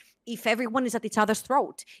doors. If everyone is at each other's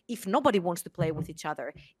throat, if nobody wants to play with each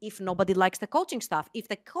other, if nobody likes the coaching staff, if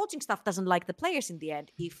the coaching staff doesn't like the players in the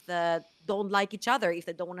end, if they don't like each other, if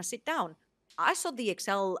they don't want to sit down. I saw the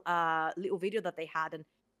Excel little video that they had, and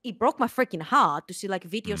it broke my freaking heart to see like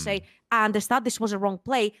video say, I understand this was a wrong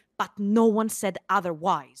play, but no one said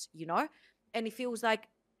otherwise, you know? And it feels like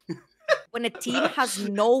when a team has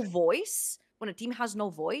no voice,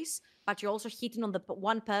 but you're also hitting on the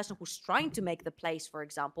one person who's trying to make the plays, for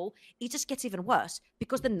example, it just gets even worse,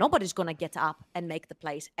 because then nobody's going to get up and make the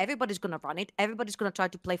plays. Everybody's going to run it. Everybody's going to try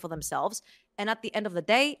to play for themselves. And at the end of the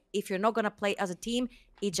day, if you're not going to play as a team,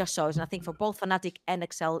 it just shows. And I think for both Fnatic and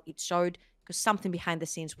Excel, it showed because something behind the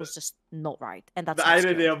scenes was just not right, and that's The not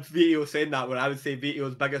irony skill. of Vito saying that, where I would say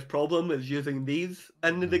Vito's biggest problem is using these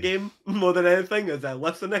in the game more than anything, is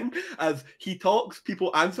listening. As he talks,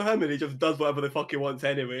 people answer him, and he just does whatever the fuck he wants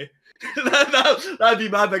anyway. That'd be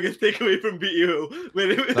my biggest takeaway from Vito.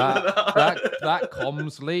 That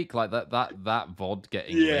comms leak, like that VOD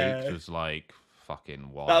getting leaked was like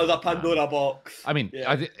fucking wild. That was a Pandora box. I mean,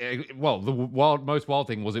 well, the most wild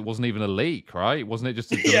thing was it wasn't even a leak, right? Wasn't it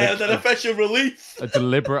just a it was an official release, a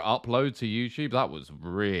deliberate upload to YouTube? That was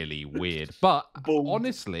really weird. But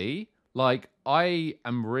honestly, like, I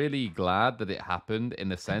am really glad that it happened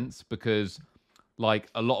in a sense, because like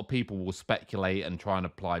a lot of people will speculate and try and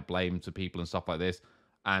apply blame to people and stuff like this,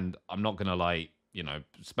 and I'm not gonna like, you know,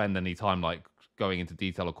 spend any time like going into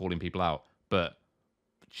detail or calling people out, but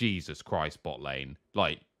Jesus Christ, bot lane,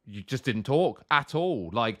 like, you just didn't talk at all.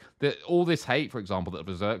 Like, all this hate, for example, that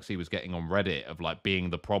Berserksy was getting on Reddit of like being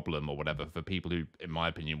the problem or whatever for people who, in my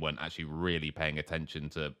opinion, weren't actually really paying attention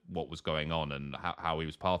to what was going on and how he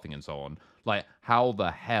was pathing and so on. Like, how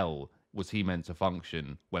the hell was he meant to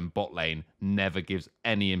function when bot lane never gives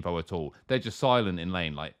any info at all? They're just silent in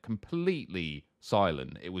lane, like completely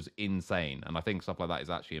silent. It was insane. And I think stuff like that is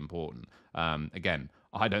actually important. Again,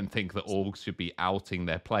 I don't think that orgs should be outing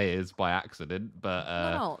their players by accident, but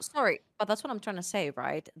no, sorry, but that's what I'm trying to say,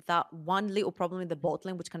 right? That one little problem in the bot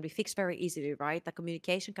lane, which can be fixed very easily, right? The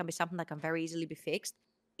communication can be something that can very easily be fixed.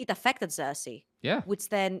 It affected Xerxes, which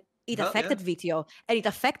then it affected Vitio, and it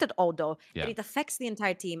affected Odo, and it affects the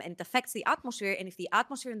entire team, and it affects the atmosphere. And if the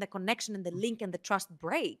atmosphere and the connection and the link and the trust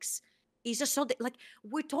breaks, it's just so like,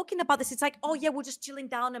 we're talking about this. It's like, oh yeah, we're just chilling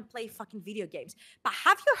down and play fucking video games. But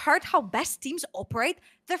have you heard how best teams operate?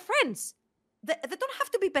 They're friends. They don't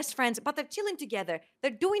have to be best friends, but they're chilling together.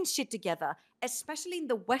 They're doing shit together. Especially in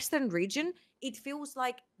the Western region, it feels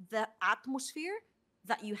like the atmosphere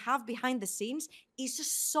that you have behind the scenes is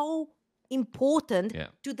just so important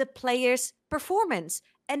to the players' performance.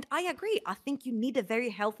 And I agree. I think you need a very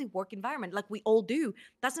healthy work environment, like we all do.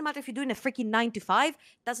 Doesn't matter if you're doing a freaking 9 to 5.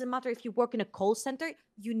 Doesn't matter if you work in a call center.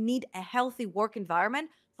 You need a healthy work environment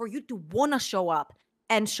for you to want to show up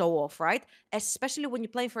and show off, right? Especially when you're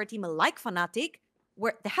playing for a team like Fnatic,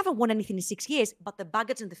 where they haven't won anything in 6 years, but the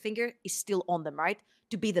baggage and the finger is still on them, right?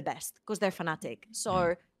 To be the best, because they're Fnatic.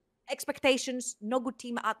 So expectations, no good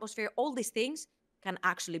team atmosphere, all these things can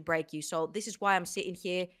actually break you. So this is why I'm sitting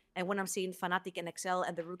here, and when I'm seeing Fnatic and Excel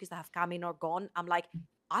and the rookies that have come in or gone, I'm like,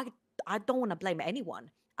 I don't want to blame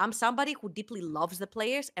anyone. I'm somebody who deeply loves the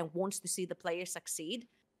players and wants to see the players succeed.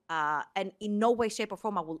 And in no way, shape, or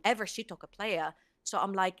form I will ever shit talk a player. So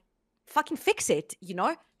I'm like, fucking fix it, you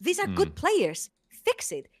know? These are good players.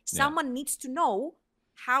 Fix it. Someone needs to know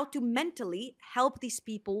how to mentally help these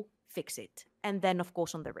people fix it. And then, of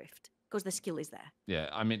course, on the Rift, because the skill is there. Yeah,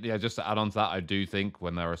 I mean, just to add on to that, I do think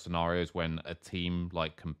when there are scenarios when a team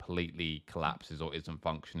like completely collapses or isn't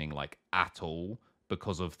functioning like at all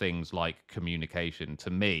because of things like communication,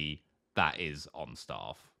 to me, that is on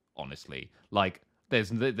staff, honestly. Like,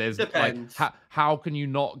 there's like, how can you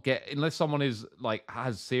not get, unless someone is like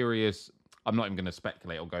has serious, I'm not even going to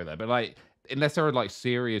speculate or go there, but like, unless there are like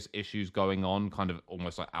serious issues going on, kind of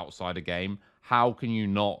almost like outside a game, how can you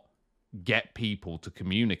not get people to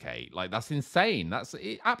communicate? Like, that's insane. That's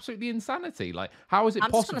absolutely insanity. Like, how is it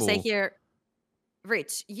possible? I'm just going to say here,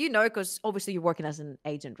 Rich, you know, because obviously you're working as an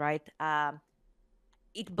agent, right?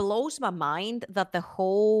 It blows my mind that the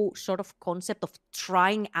whole sort of concept of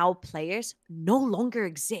trying out players no longer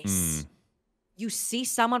exists. You see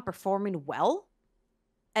someone performing well,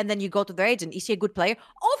 and then you go to their agent. Is he a good player?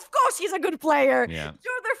 Of course he's a good player. Yeah.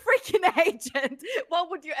 You're the freaking agent. What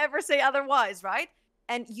would you ever say otherwise, right?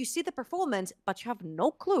 And you see the performance, but you have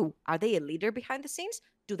no clue. Are they a leader behind the scenes?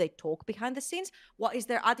 Do they talk behind the scenes? What is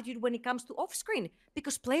their attitude when it comes to off-screen?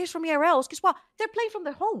 Because players from ERLs, guess what? They're playing from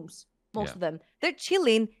their homes, most of them. They're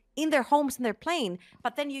chilling in their homes and they're playing.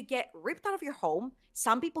 But then you get ripped out of your home.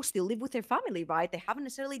 Some people still live with their family, right? They haven't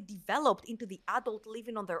necessarily developed into the adult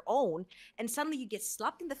living on their own. And suddenly you get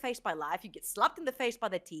slapped in the face by life. You get slapped in the face by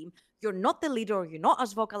the team. You're not the leader, or you're not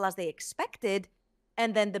as vocal as they expected.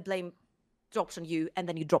 And then the blame drops on you, and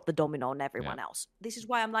then you drop the domino on everyone else. This is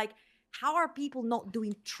why I'm like, how are people not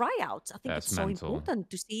doing tryouts? I think it's so important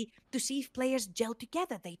to see if players gel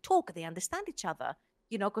together. They talk, they understand each other,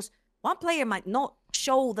 you know, because one player might not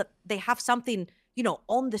show that they have something, you know,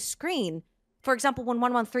 on the screen. For example, when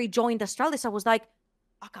 113 joined Astralis, I was like,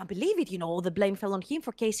 I can't believe it, you know, all the blame fell on him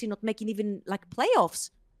for KC not making even like playoffs.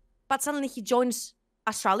 But suddenly he joins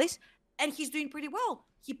Astralis and he's doing pretty well.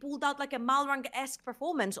 He pulled out like a Malrang-esque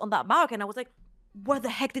performance on that mark, and I was like, where the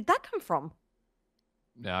heck did that come from?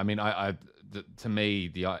 Yeah, I mean, I to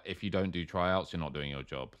me, if you don't do tryouts, you're not doing your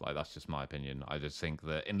job. Like, that's just my opinion. I just think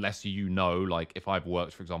that unless like, if I've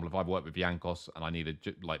worked, for example, if I've worked with Yankos and I need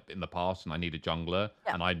like in the past and I need a jungler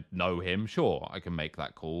and I know him, sure, I can make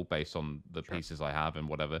that call based on the pieces I have and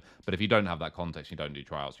whatever. But if you don't have that context, you don't do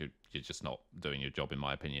tryouts, you're just not doing your job, in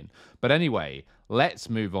my opinion. But anyway, let's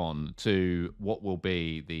move on to what will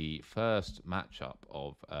be the first matchup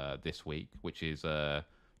of this week, which is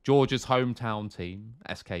Georgia's hometown team,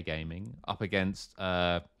 SK Gaming, up against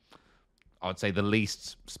I would say the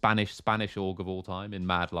least Spanish org of all time in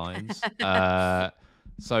Mad Lions.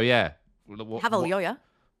 So yeah, Have Alioya.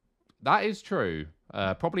 That is true.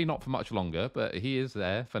 Probably not for much longer, but he is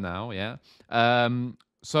there for now. Yeah.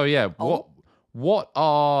 So yeah, what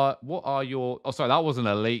are your? Oh, sorry, that wasn't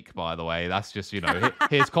a leak, by the way. That's just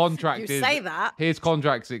his contract his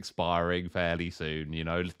contract's expiring fairly soon.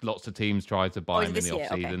 Lots of teams try to buy him in the off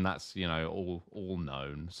season. Okay. That's all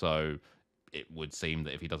known. So it would seem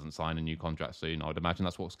that if he doesn't sign a new contract soon, I would imagine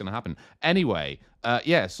that's what's going to happen. Anyway,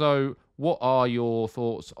 yeah. So what are your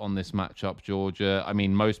thoughts on this matchup, Georgia? I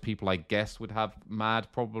mean, most people, I guess, would have Mad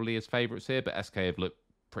probably as favourites here, but SK have looked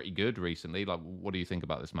pretty good recently. Like, what do you think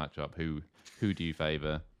about this matchup? Who do you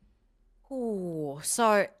favour? Oh,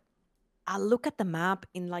 so I look at the map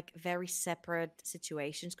in like very separate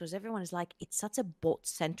situations because everyone is like, it's such a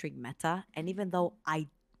bot-centric meta, and even though I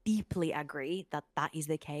deeply agree that that is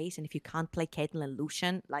the case, and if you can't play Caitlyn and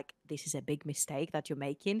Lucian, like, this is a big mistake that you're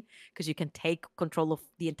making because you can take control of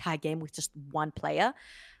the entire game with just one player.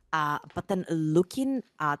 But then looking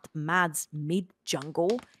at Mad's mid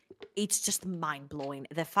jungle, it's just mind-blowing.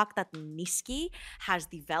 The fact that Niski has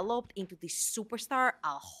developed into this superstar,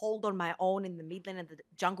 I'll hold on my own in the mid lane and the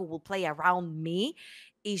jungle will play around me,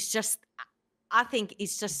 is just, I think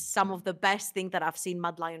it's just some of the best thing that I've seen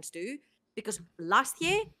Mad Lions do. Because last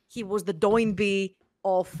year, he was the Doinby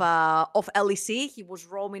of LEC. He was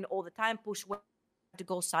roaming all the time, push to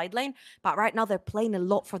go side lane. But right now, they're playing a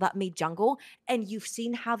lot for that mid jungle. And you've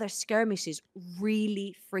seen how their skirmishes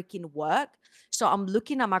really freaking work. So I'm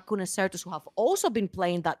looking at Markun and Certus, who have also been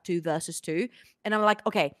playing that 2 versus 2. And I'm like,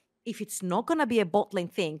 okay, if it's not going to be a bot lane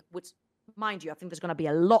thing, which, mind you, I think there's going to be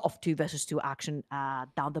a lot of 2 versus 2 action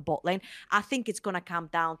down the bot lane. I think it's going to come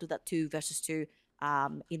down to that 2 versus 2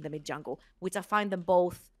 in the mid jungle, which I find them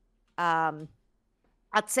both, I'd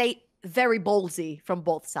say, very ballsy from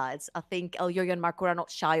both sides. I think Elyoya and Markura are not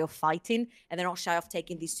shy of fighting, and they're not shy of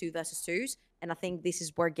taking these 2 versus 2s. And I think this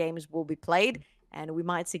is where games will be played, and we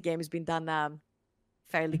might see games being done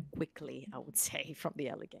fairly quickly, I would say, from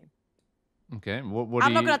the early game. Okay,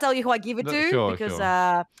 I'm not going to tell you who I give it to because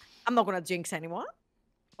I'm not going to jinx anyone.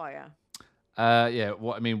 Oh yeah. Yeah.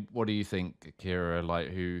 What do you think, Kira? Like,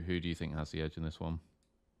 who do you think has the edge in this one?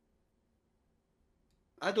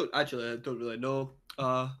 I don't really know.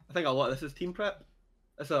 I think a lot of this is team prep.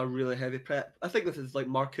 It's a really heavy prep. I think this is like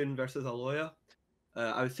Markun versus Aloya.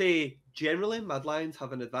 I would say generally Mad Lions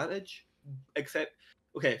have an advantage, except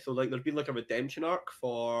so like there's been like a redemption arc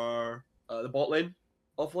for the bot lane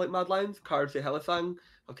of like Mad Lions. Karse Helisang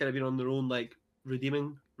have kind of been on their own like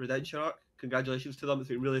redeeming redemption arc. Congratulations to them. It's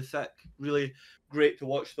been really sick, really great to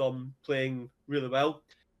watch them playing really well.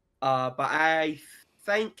 But I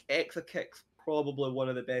think Exakick's probably one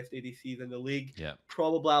of the best ADCs in the league. Yeah.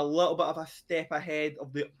 Probably a little bit of a step ahead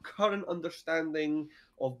of the current understanding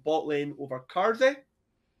of bot lane over Karze.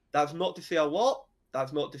 That's not to say a lot.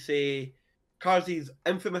 That's not to say Karze's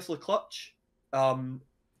infamously clutch in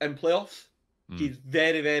playoffs. He's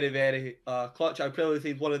very, very, very clutch. I'd probably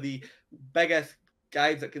say he's one of the biggest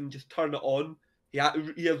guys that can just turn it on. He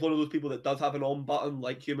is one of those people that does have an on button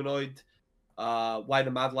like Humanoid. Why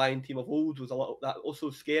the Mad Lion team of old was that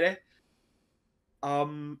also scary.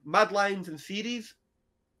 Mad Lions in series,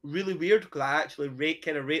 really weird because I actually rate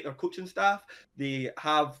their coaching staff. They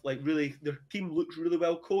have their team looks really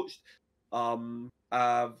well coached.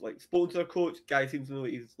 I've spoken to their coach. Guy seems to know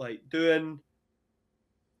what he's doing.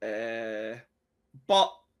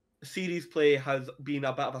 But series play has been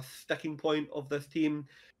a bit of a sticking point of this team.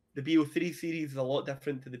 The BO3 series is a lot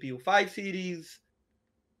different to the BO5 series.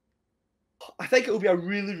 I think it will be a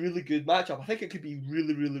really, really good matchup. I think it could be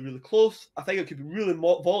really, really, really close. I think it could be really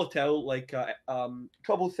volatile, like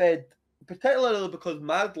Trouble said, particularly because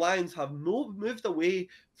Mad Lions have moved away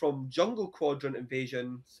from jungle quadrant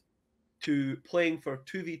invasions to playing for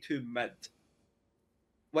 2v2 mid,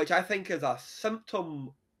 which I think is a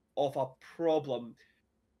symptom of a problem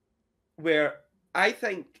where I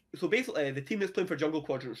think, so basically the team that's playing for jungle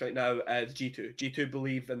quadrants right now is G2. G2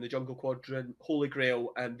 believe in the jungle quadrant holy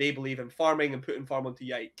grail, and they believe in farming and putting farm onto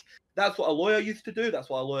Yike. That's what Aloya used to do. That's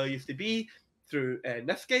what Aloya used to be through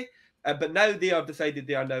Niski. But now they have decided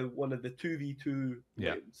they are now one of the 2v2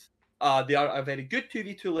 Yeah. lanes. They are a very good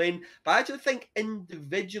 2v2 lane, but I actually think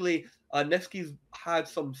individually, Niski's had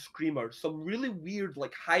some screamers, some really weird,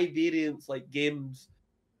 like high variance, like games.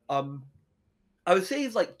 I would say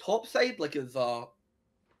he's like top side, like his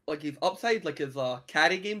upside, like his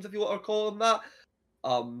carry games, if you want to call them that.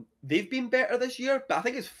 They've been better this year, but I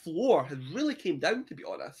think his floor has really came down, to be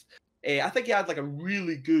honest. I think he had like a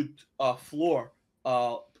really good floor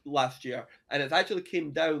last year, and it's actually came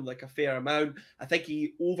down like a fair amount. I think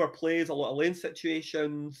he overplays a lot of lane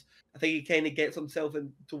situations. I think he kind of gets himself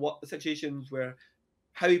into what situations where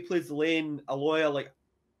how he plays the lane, Aloya like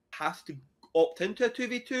has to opt into a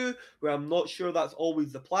 2v2, where I'm not sure that's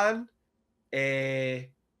always the plan.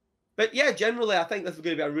 But yeah, generally, I think this is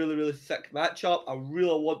going to be a really, really sick matchup. I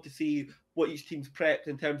really want to see what each team's prepped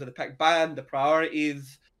in terms of the pick ban, the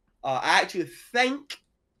priorities. I actually think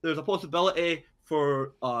there's a possibility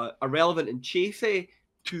for Irrelevant and Chasey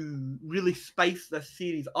to really spice this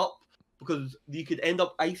series up, because you could end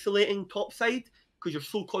up isolating topside because you're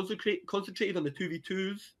so concentrated on the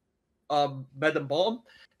 2v2s, mid and bottom,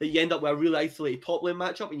 that you end up with a really isolated top lane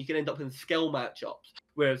matchup, and you can end up in skill matchups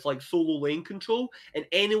where it's like solo lane control, and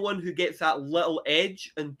anyone who gets that little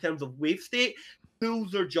edge in terms of wave state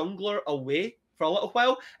pulls their jungler away for a little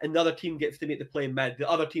while, and the other team gets to make the play mid, the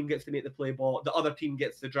other team gets to make the play bot, the other team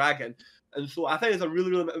gets the dragon. And so I think it's a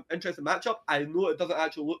really, really interesting matchup. I know it doesn't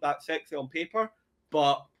actually look that sexy on paper,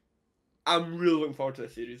 but I'm really looking forward to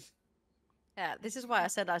this series. Yeah, this is why I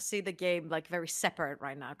said I see the game like very separate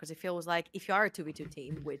right now, because it feels like if you are a 2v2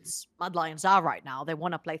 team, which Mad Lions are right now, they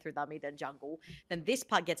want to play through that mid and jungle, then this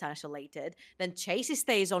part gets isolated, then Chasey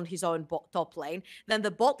stays on his own top lane, then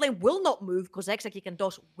the bot lane will not move because Exaki and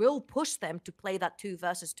Dosh will push them to play that 2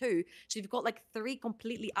 versus 2. So you've got like 3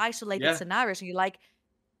 completely isolated scenarios, and you're like,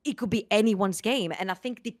 it could be anyone's game. And I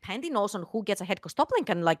think depending also on who gets ahead, because top lane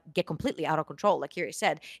can like get completely out of control. Like Kiri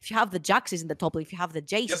said, if you have the Jaxes in the top lane, if you have the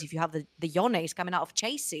Jaces, if you have the Yones coming out of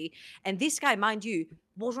Chasey, and this guy, mind you,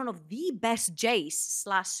 was one of the best Jace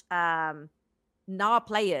slash Nara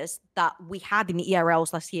players that we had in the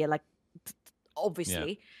ERLs last year, like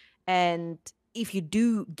obviously. And if you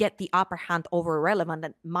do get the upper hand over Irrelevant,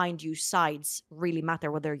 and mind you, sides really matter,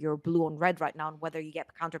 whether you're blue on red right now and whether you get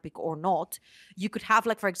the counter pick or not. You could have,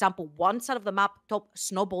 like, for example, one side of the map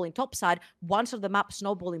snowballing top side, one side of the map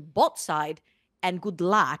snowballing bot side, and good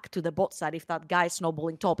luck to the bot side if that guy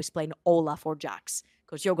snowballing top is playing Olaf or Jax,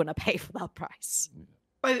 because you're going to pay for that price.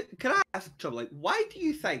 But can I ask Troubleinc, why do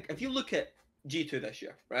you think, if you look at G2 this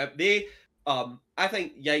year, right, I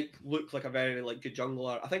think Yike looks like a very like good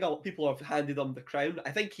jungler. I think a lot of people have handed him the crown. I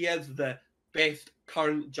think he is the best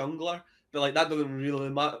current jungler, but like that doesn't really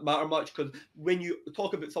matter much, because when you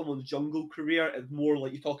talk about someone's jungle career, it's more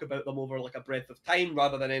like you talk about them over like a breadth of time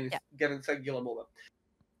rather than any given singular moment.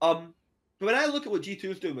 But when I look at what G2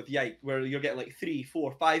 is doing with Yike, where you're getting like 3,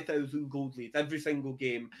 4, 5,000 gold leads every single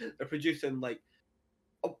game, they're producing like.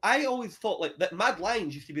 I always thought like that Mad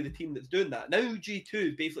Lions used to be the team that's doing that. Now G2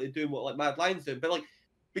 is basically doing what like Mad Lions doing, but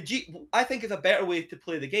I think it's a better way to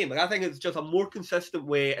play the game. Like I think it's just a more consistent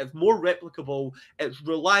way. It's more replicable. It's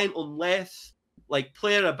reliant on less like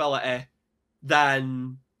player ability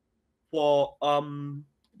than what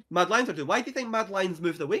Mad Lions are doing. Why do you think Mad Lions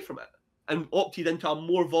moved away from it and opted into a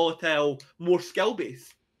more volatile, more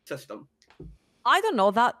skill-based system? I don't know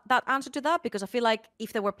that answer to that, because I feel like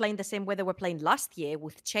if they were playing the same way they were playing last year,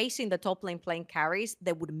 with chasing the top lane playing carries,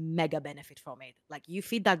 they would mega benefit from it. Like you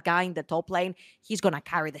feed that guy in the top lane, he's gonna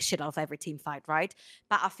carry the shit out of every team fight, right?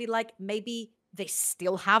 But I feel like maybe they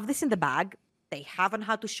still have this in the bag. They haven't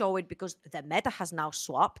had to show it because the meta has now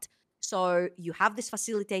swapped. So you have this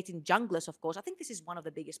facilitating junglers, of course. I think this is one of the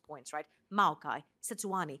biggest points, right? Maokai,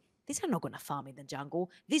 Setsuani, these are not going to farm in the jungle.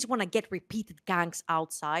 These want to get repeated ganks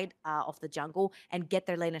outside of the jungle and get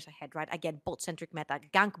their laners ahead, right? Again, bot-centric meta.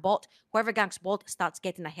 Gank bot. Whoever ganks bot starts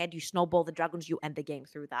getting ahead. You snowball the dragons. You end the game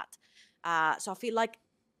through that. So I feel like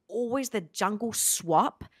always the jungle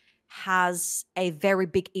swap has a very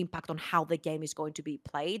big impact on how the game is going to be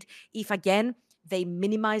played. If, again, they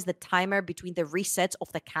minimize the timer between the resets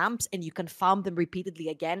of the camps and you can farm them repeatedly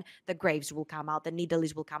again, the Graves will come out, the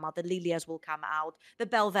Nidalees will come out, the Lilias will come out, the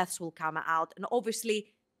Belveths will come out. And obviously,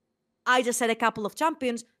 I just said a couple of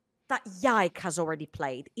champions that Yike has already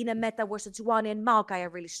played in a meta where Setsuani and Maokai are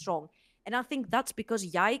really strong. And I think that's because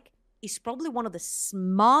Yike is probably one of the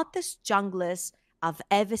smartest junglers I've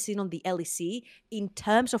ever seen on the LEC in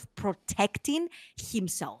terms of protecting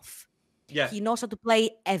himself. Yeah. He knows how to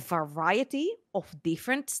play a variety of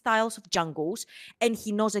different styles of jungles, and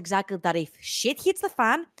he knows exactly that if shit hits the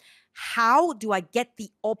fan, how do I get the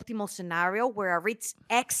optimal scenario where I reach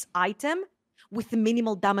X item with the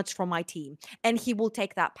minimal damage from my team? And he will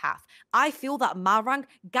take that path. I feel that Malrang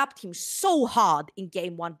gapped him so hard in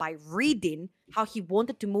game 1 by reading how he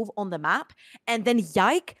wanted to move on the map. And then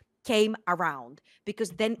Yike came around,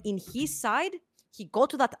 because then in his side, he got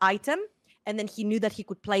to that item, and then he knew that he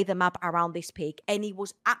could play the map around this pick. And it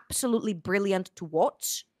was absolutely brilliant to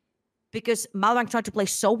watch, because Malrang tried to play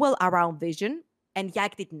so well around vision, and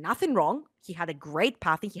Yak did nothing wrong. He had a great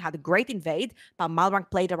pathing, he had a great invade, but Malrang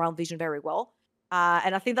played around vision very well.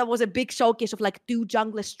 And I think that was a big showcase of like two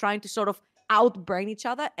junglers trying to sort of outbrain each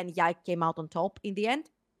other, and Yak came out on top in the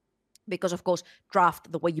end. Because, of course,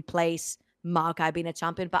 draft, the way you place, Maokai being a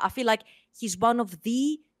champion. But I feel like he's one of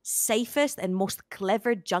the safest and most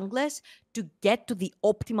clever junglers to get to the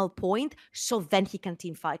optimal point, so then he can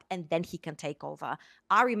team fight and then he can take over.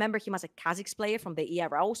 I remember him as a Kha'Zix player from the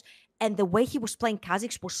ERLs, and the way he was playing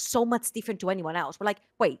Kha'Zix was so much different to anyone else. We're like,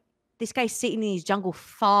 wait, this guy's sitting in his jungle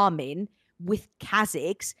farming with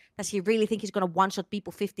Kha'Zix. Does he really think he's going to one-shot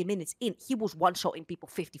people 50 minutes in? He was one-shotting people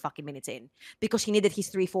 50 fucking minutes in, because he needed his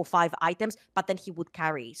 3, 4, 5 items, but then he would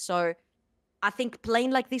carry. So I think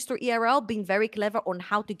playing like this through ERL, being very clever on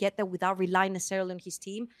how to get there without relying necessarily on his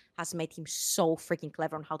team, has made him so freaking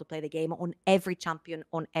clever on how to play the game on every champion,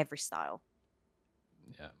 on every style.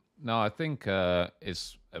 Yeah. No, I think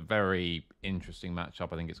it's a very interesting matchup.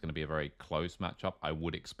 I think it's going to be a very close matchup. I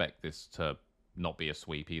would expect this to not be a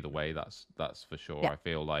sweep either way. That's for sure. Yeah. I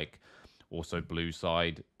feel like also blue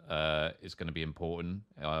side is going to be important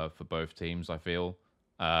for both teams, I feel.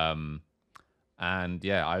 And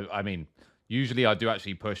yeah, I mean, usually I do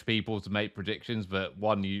actually push people to make predictions, but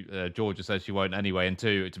one, Georgia says she won't anyway, and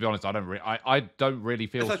two, to be honest, I don't really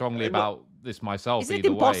feel strongly about this myself. Is it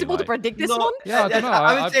impossible to predict this one? Yeah, I don't know.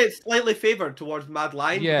 I would say it's slightly favoured towards Mad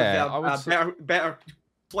Lion. Yeah, I would say better,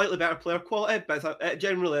 slightly better player quality, but it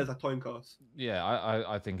generally is a coin toss. Yeah,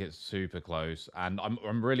 I think it's super close, and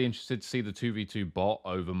I'm really interested to see the 2v2 bot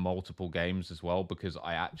over multiple games as well, because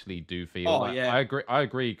I actually do feel I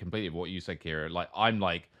agree completely with what you said, Kira. Like, I'm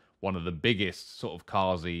like one of the biggest sort of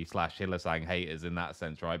Kazi / Hylissang haters in that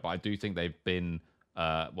sense, right? But I do think they've been,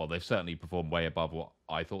 well, they've certainly performed way above what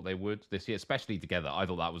I thought they would this year, especially together. I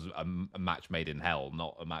thought that was a match made in hell,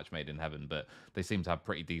 not a match made in heaven, but they seem to have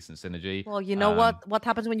pretty decent synergy. Well, you know what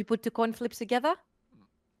happens when you put two coin flips together?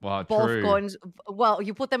 Well, both true. coins, well,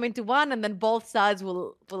 you put them into one, and then both sides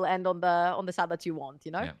will end on the side that you want,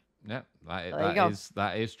 you know? Yeah,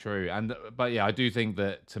 that is true. And but yeah, I do think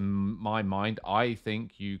that, to my mind, I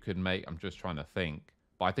think you could make, I'm just trying to think,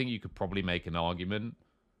 but I think you could probably make an argument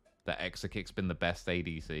that Exakick's been the best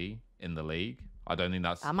ADC in the league. I don't think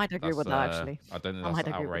that's, I might agree with that, actually. I don't think that's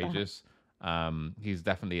outrageous. He's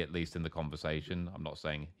definitely at least in the conversation. I'm not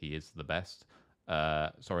saying he is the best.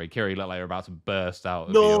 Sorry, Kiri, look like you're about to burst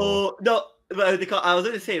out. No, I was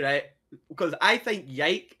going to say, right, because I think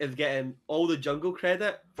Yike is getting all the jungle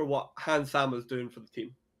credit for what Hansama is doing for the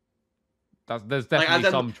team. There's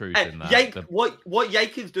definitely some truth in that. Yike, what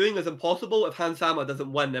Yike is doing is impossible if Hansama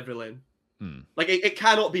doesn't win every lane. Like, it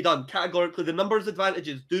cannot be done categorically. The numbers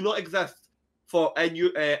advantages do not exist for in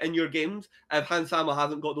your games if Hansama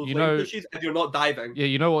hasn't got those lane pushes, if you're not diving. Yeah,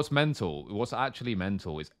 you know what's mental? What's actually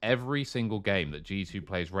mental is every single game that G2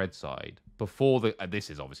 plays red side, before the, this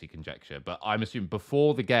is obviously conjecture, but I'm assuming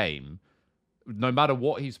before the game, no matter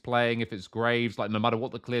what he's playing, if it's Graves, like no matter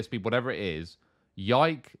what the clear speed, whatever it is,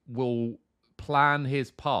 Yike will plan his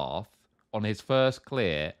path on his first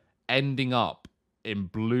clear, ending up in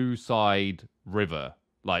blue side river,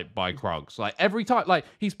 like by Krugs. Like every time, like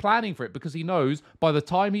he's planning for it, because he knows by the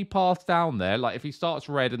time he paths down there, like if he starts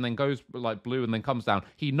red and then goes like blue and then comes down,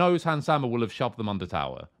 he knows Hansama will have shoved them under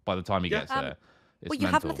tower by the time he gets there. Well, you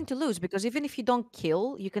have nothing to lose, because even if you don't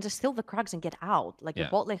kill, you can just steal the Krugs and get out. Like, your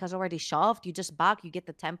bot lane has already shoved. You just back, you get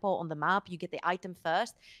the tempo on the map, you get the item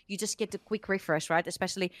first. You just get the quick refresh, right?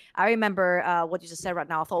 Especially, I remember what you just said right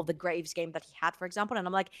now. I thought of the Graves game that he had, for example. And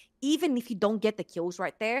I'm like, even if you don't get the kills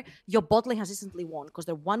right there, your bot lane has instantly won, because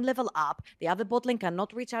they're one level up. The other bot lane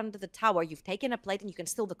cannot reach under the tower. You've taken a plate and you can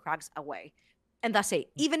steal the Krugs away. And that's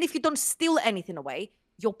it. Even if you don't steal anything away,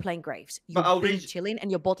 you're playing Graves. You're chilling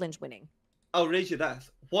and your bot lane's winning. I'll raise you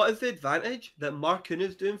this. What is the advantage that Markun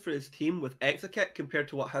is doing for his team with Exakit compared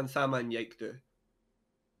to what Hansama and Yike do?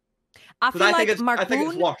 I think it's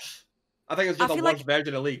worse. I think it's just a worse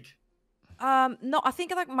version of League. No, I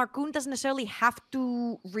think like Markun doesn't necessarily have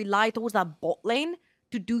to rely towards that bot lane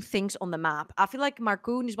to do things on the map. I feel like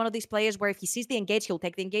Marcoon is one of these players where if he sees the engage, he'll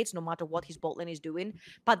take the engage no matter what his bot lane is doing.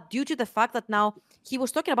 But due to the fact that now he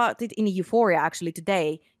was talking about it in Euphoria actually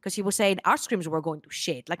today, because he was saying our scrims were going to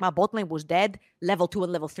shit. Like my bot lane was dead, level 2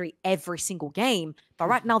 and level 3 every single game. But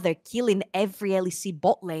right now they're killing every LEC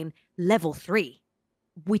bot lane level 3,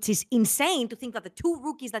 which is insane to think that the 2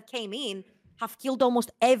 rookies that came in have killed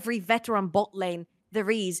almost every veteran bot lane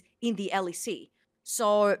there is in the LEC.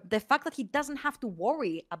 So the fact that he doesn't have to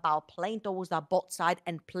worry about playing towards that bot side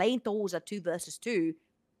and playing towards a 2 versus 2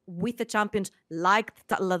 with the champions like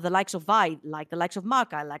the likes of Vi, like the likes of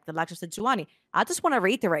Maka, like the likes of Sejuani. I just want to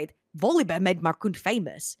reiterate, Volibear made Marcoon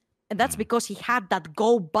famous. And that's because he had that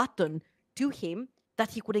go button to him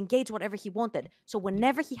that he could engage whatever he wanted. So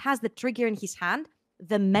whenever he has the trigger in his hand,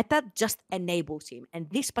 the meta just enables him. And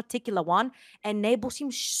this particular one enables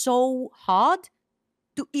him so hard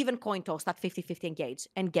to even coin toss that 50-50 engage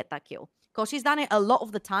and get that kill. Because he's done it a lot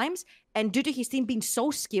of the times, and due to his team being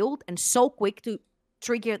so skilled and so quick to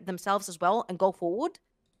trigger themselves as well and go forward,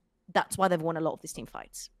 that's why they've won a lot of these team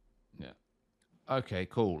fights. Yeah. Okay,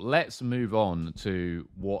 cool. Let's move on to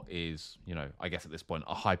what is, I guess at this point,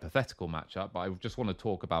 a hypothetical matchup. But I just want to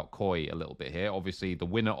talk about Koi a little bit here. Obviously, the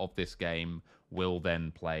winner of this game will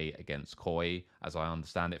then play against Koi, as I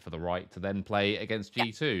understand it, for the right to then play against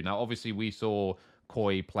G2. Yeah. Now, obviously, we saw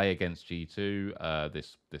Koi play against G2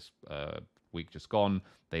 this week just gone.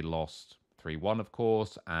 They lost 3-1, of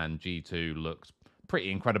course, and G2 looked pretty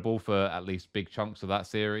incredible for at least big chunks of that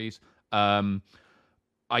series.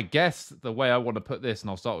 I guess the way I want to put this, and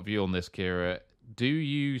I'll start with you on this, Kira, do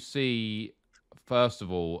you see, first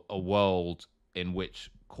of all, a world in which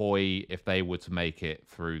Koi, if they were to make it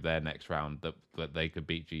through their next round, that they could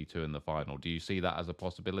beat G2 in the final? Do you see that as a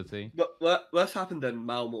possibility? But this happened in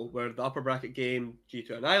Malmo, where the upper bracket game,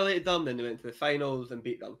 G2 annihilated them, then they went to the finals and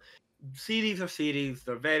beat them. Series are series,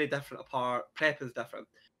 they're very different apart, prep is different.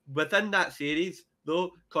 Within that series,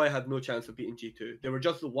 though, Koi had no chance of beating G2. They were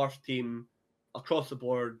just the worst team across the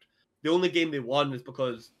board. The only game they won is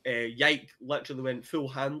because Yike literally went full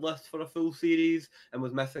handless for a full series and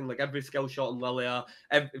was missing like every skill shot on Lilia,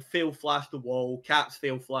 fail flashed the wall, Caps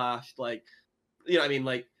fail flashed, like, you know what I mean?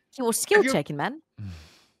 Like, he was skill checking, man.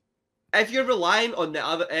 If you're relying on the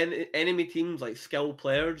other enemy teams like skilled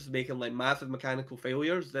players making like massive mechanical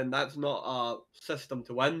failures, then that's not a system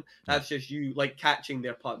to win. That's just you like catching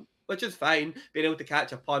their punt, which is fine. Being able to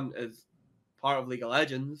catch a punt is part of League of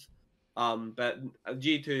Legends. But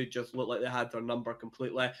G2 just looked like they had their number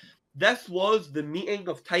completely. This was the meeting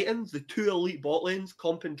of titans, the 2 elite bot lanes,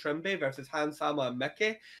 Comp and Trimby versus Hansama and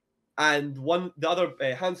Mickey. And the other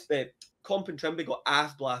Comp and Trimby got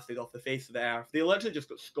ass blasted off the face of the earth. They literally just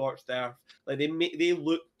got scorched earth. Like they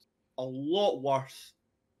looked a lot worse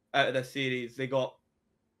out of this series. They got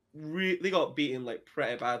beaten like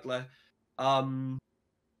pretty badly. I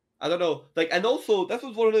don't know. Like, and also this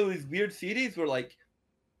was one of those weird series where like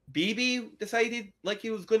BB decided like he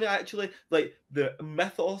was going to actually like the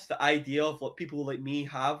mythos, the idea of what people like me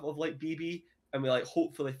have of like BB, and we like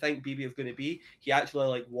hopefully think BB is going to be. He actually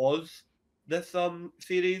like was this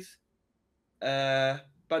series.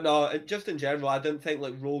 But no, just in general, I didn't think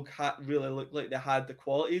like Rogue really looked like they had the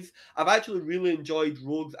qualities. I've actually really enjoyed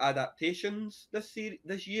Rogue's adaptations this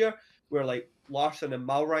year, where like Larson and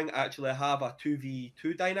Malrang actually have a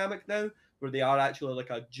 2v2 dynamic now, where they are actually like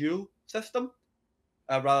a duo system.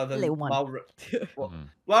 Rather than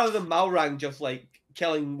Malrang just like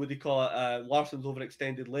killing, what do you call it, Larson's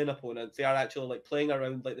overextended lane opponents. They are actually like playing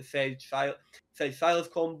around like the Sedge Silas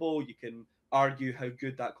combo. You can argue how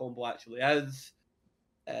good that combo actually is.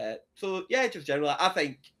 So yeah, just generally, I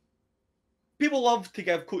think people love to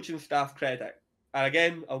give coaching staff credit. And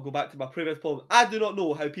again, I'll go back to my previous point. I do not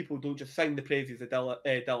know how people don't just sing the praises of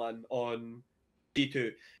Dylan on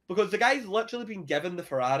G2, because the guy's literally been given the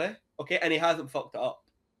Ferrari, okay, and he hasn't fucked it up.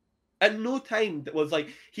 At no time that was like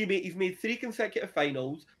he's made 3 consecutive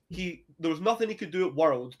finals. There was nothing he could do at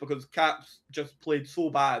Worlds because Caps just played so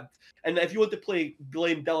bad. And if you want to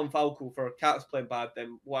blame Dylan Falco for Caps playing bad,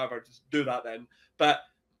 then whatever, just do that then. But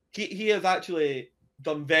he has actually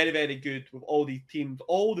done very, very good with all these teams.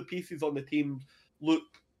 All the pieces on the team look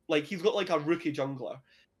like he's got like a rookie jungler.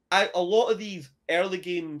 A lot of these early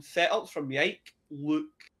game setups from Yike look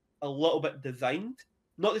a little bit designed.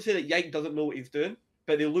 Not to say that Yike doesn't know what he's doing,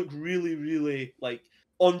 but they look really, really like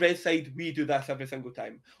on red side, we do this every single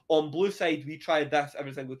time. On blue side, we try this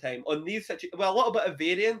every single time. On these situations, well, a little bit of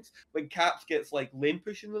variance when Caps gets like lane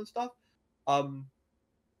pushing and stuff.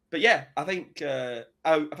 But yeah, I think if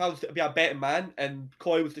I was to be a betting man and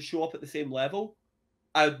Koi was to show up at the same level,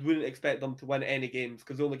 I wouldn't expect them to win any games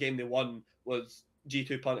because the only game they won was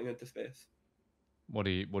G2 punting into space. What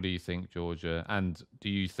do you think, Georgia? And do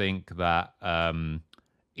you think that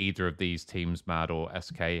either of these teams, Mad or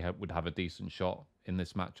SK, would have a decent shot in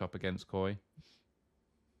this matchup against Koi?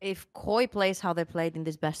 If Koi plays how they played in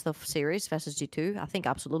this best of series versus G2, I think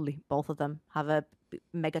absolutely both of them have a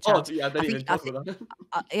mega Oh, chance. yeah, I didn't even talk about that.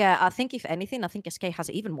 Yeah, I think if anything, I think SK has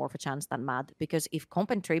even more of a chance than Mad, because if Comp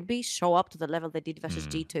and Tribby show up to the level they did versus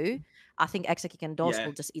G2, I think Exekik and DOS Yeah.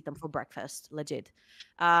 will just eat them for breakfast, legit.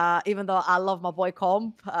 Even though I love my boy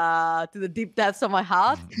Comp to the deep depths of my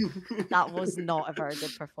heart, that was not a very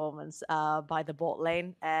good performance by the bot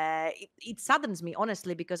lane. It saddens me,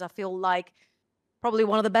 honestly, because I feel like probably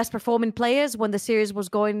one of the best performing players when the series was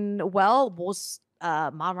going well was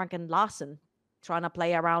Malrank and Larson, trying to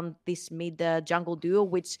play around this mid jungle duo,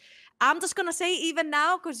 which I'm just going to say even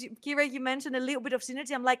now, because Kira, you mentioned a little bit of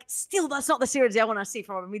synergy. I'm like, still, that's not the synergy I want to see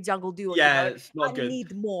from a mid jungle duo. Yeah, You know? it's not I good.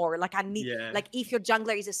 need more. Like, like, if your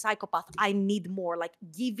jungler is a psychopath, I need more. Like,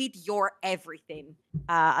 give it your everything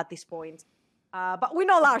at this point. But we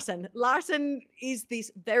know Larson. Larson is this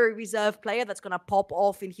very reserved player that's going to pop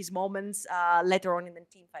off in his moments later on in the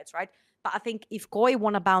team fights, right? But I think if Koi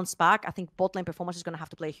want to bounce back, I think bot lane performance is going to have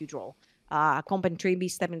to play a huge role. Comp and Tree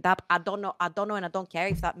stepping up. I don't know, and I don't care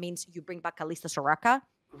if that means you bring back Kalista Soraka,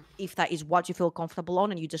 if that is what you feel comfortable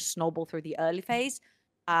on, and you just snowball through the early phase.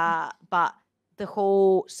 But the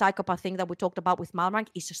whole psychopath thing that we talked about with Malrank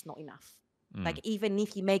is just not enough. Like, even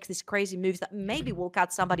if he makes these crazy moves that maybe will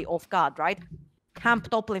catch somebody off guard, right? Camp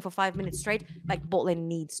top lane for 5 minutes straight, like bot lane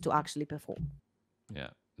needs to actually perform. Yeah,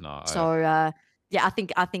 no. So yeah, I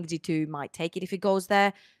think G2 might take it if it goes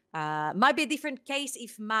there. Might be a different case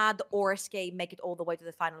if Mad or SK make it all the way to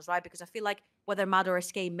the finals, right? Because I feel like whether Mad or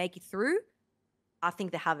SK make it through, I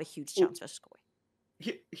think they have a huge chance versus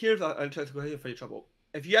Koi. Here's an interesting question for you, Trouble.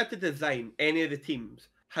 If you had to design any of the teams,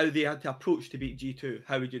 how they had to approach to beat G2,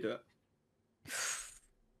 how would you do it?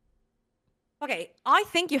 Okay, I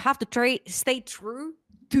think you have to stay true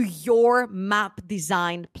to your map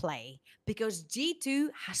design play, because G2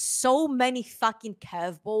 has so many fucking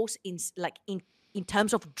curveballs in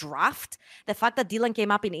terms of draft. The fact that Dylan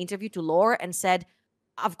came up in an interview to Lore and said,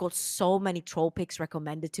 I've got so many troll picks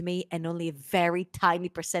recommended to me and only a very tiny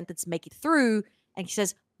percentage make it through. And he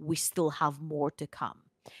says, we still have more to come.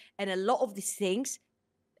 And a lot of these things,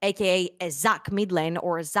 aka a Zac mid lane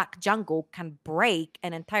or a Zac jungle, can break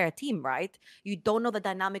an entire team, right? You don't know the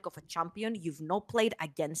dynamic of a champion. You've not played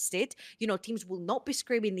against it. You know, teams will not be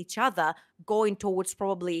screaming each other going towards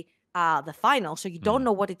probably the final. So you don't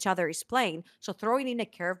know what each other is playing. So throwing in a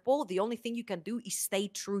curveball, the only thing you can do is stay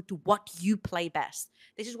true to what you play best.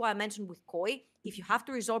 This is why I mentioned with Koi, if you have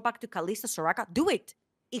to resort back to Kalista Soraka, do it.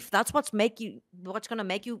 If that's what's gonna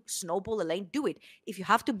make you snowball a lane, do it. If you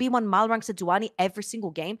have to be one Malrank Sejuani every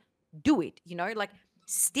single game, do it. You know, like,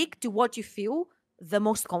 stick to what you feel the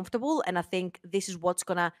most comfortable. And I think this is what's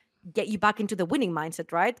gonna get you back into the winning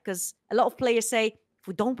mindset, right? Because a lot of players say, if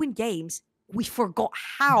we don't win games, we forgot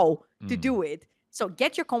how to do it. So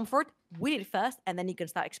get your comfort, win it first, and then you can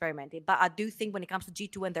start experimenting. But I do think when it comes to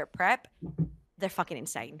G2 and their prep, they're fucking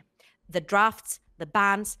insane. The drafts, the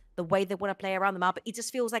bans, the way they want to play around the map, it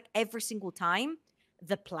just feels like every single time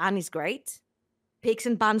the plan is great. Picks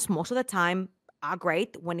and bans most of the time are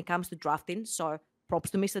great when it comes to drafting. So props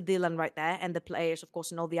to Mr. Dylan right there, and the players, of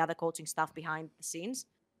course, and all the other coaching stuff behind the scenes.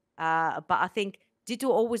 But I think G2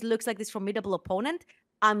 always looks like this formidable opponent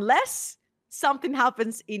unless something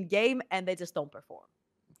happens in game and they just don't perform.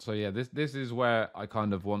 So yeah, this is where I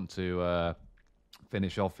kind of want to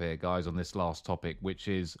finish off here, guys, on this last topic, which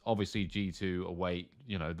is obviously G2 await,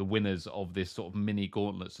 you know, the winners of this sort of mini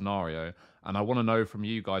gauntlet scenario. And I want to know from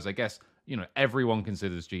you guys, I guess, you know, everyone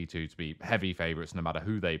considers G2 to be heavy favorites no matter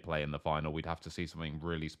who they play in the final. We'd have to see something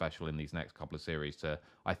really special in these next couple of series to,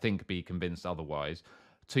 I think, be convinced otherwise.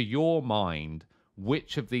 To your mind,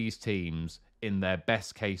 which of these teams in their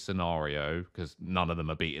best case scenario, because none of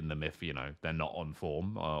them are beating them if, you know, they're not on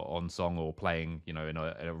form, on song, or playing, you know, in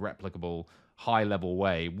a replicable high level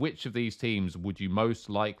way, which of these teams would you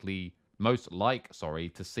most like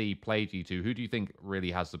to see play G2? Who do you think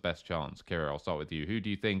really has the best chance? Kira, I'll start with you. Who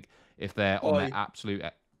do you think, if they're on their absolute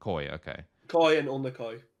Koi? Okay, Koi and only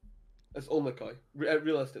Koi. It's only Koi.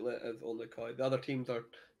 Realistically, it is only Koi. The other teams are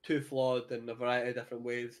too flawed in a variety of different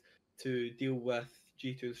ways to deal with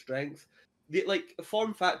G2's strengths. Like,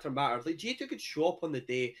 form factor matters. Like, G2 could show up on the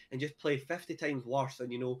day and just play 50 times worse,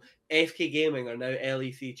 and, you know, FK Gaming are now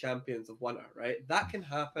LEC champions of winter, right? That can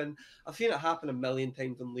happen. I've seen it happen a million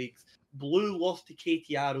times in leagues. Blue lost to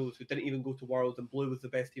KT Arrows, who didn't even go to Worlds, and Blue was the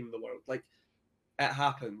best team in the world. Like, it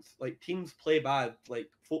happens. Like, teams play bad. Like,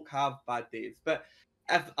 folk have bad days. But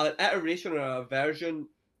if an iteration or a version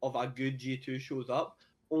of a good G2 shows up,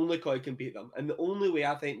 only Koi can beat them. And the only way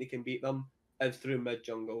I think they can beat them is through mid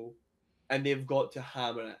jungle. And they've got to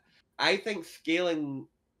hammer it. I think scaling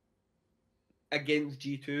against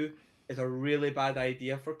G2 is a really bad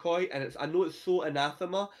idea for Koi. And I know it's so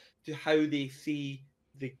anathema to how they see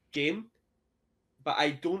the game, but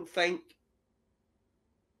I don't think.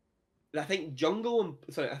 I think jungle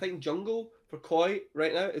for Koi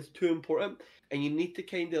right now is too important, and you need to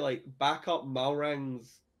kind of like back up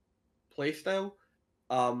Malrang's playstyle,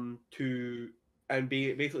 to and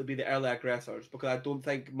basically be the early aggressors, because I don't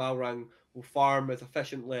think Malrang will farm as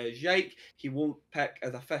efficiently as Yike. He won't pick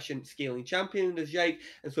as efficient scaling champion as Yike.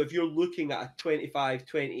 And so if you're looking at a 25,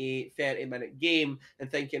 28, 30-minute game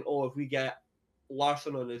and thinking, oh, if we get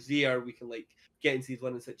Larson on Azir, we can like get into these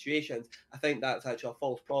winning situations, I think that's actually a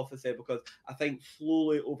false prophecy, because I think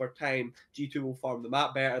slowly over time, G2 will farm the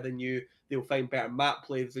map better than you. They'll find better map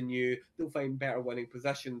plays than you. They'll find better winning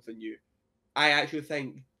positions than you. I actually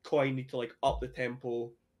think Koi need to like up the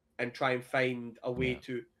tempo and try and find a way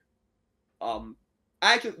to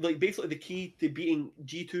actually like basically the key to beating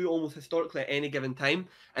G2 almost historically at any given time,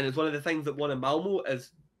 and it's one of the things that won in Malmo is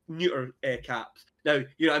neuter caps. Now,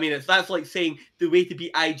 you know what I mean? That's like saying the way to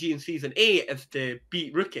beat IG in season 8 is to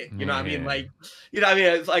beat Rookie. You know what I mean? Like, you know what I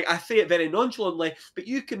mean? It's like, I say it very nonchalantly, but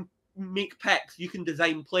you can make picks, you can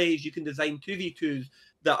design plays, you can design 2v2s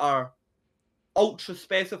that are ultra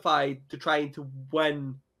specified to trying to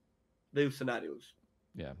win those scenarios.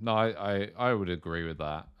 Yeah, no, I would agree with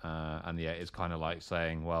that. And yeah, it's kind of like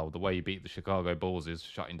saying, well, the way you beat the Chicago Bulls is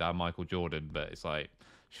shutting down Michael Jordan, but it's like,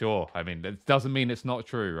 sure. I mean, it doesn't mean it's not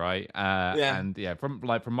true, right? And yeah, from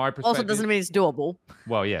my perspective, also doesn't mean it's doable.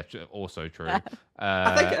 Well, yeah, also true.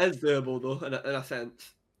 I think it is doable though, in a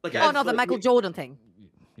sense. Like, oh no, the Michael Jordan thing.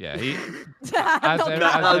 Yeah, he that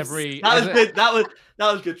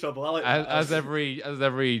was good trouble. I like as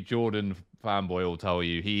every Jordan fanboy will tell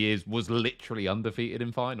you, was literally undefeated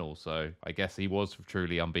in finals. So I guess he was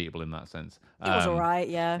truly unbeatable in that sense. He was alright,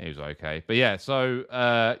 yeah. He was okay, but yeah. So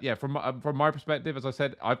yeah, from my perspective, as I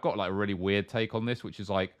said, I've got like a really weird take on this, which is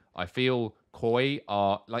like I feel Koi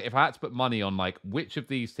are like, if I had to put money on like which of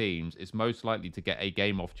these teams is most likely to get a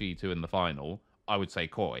game off G2 in the final, I would say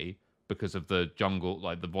Koi, because of the jungle,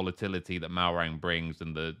 like the volatility that Malrang brings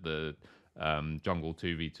and the jungle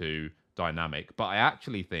 2v2 dynamic. But I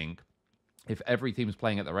actually think if every team's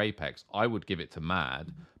playing at their apex, I would give it to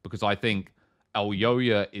Mad, because I think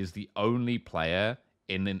Elyoya is the only player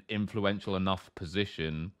in an influential enough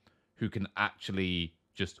position who can actually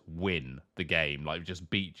just win the game, like just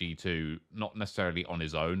beat G2, not necessarily on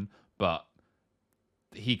his own, but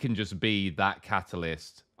he can just be that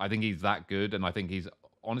catalyst. I think he's that good, and I think he's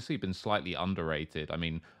honestly been slightly underrated. I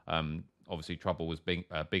mean, obviously Trouble was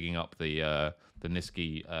bigging up the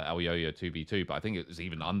Niski Elyoya 2v2, but I think it was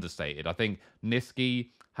even understated. I think Niski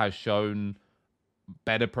has shown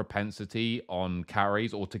better propensity on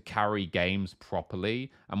carries, or to carry games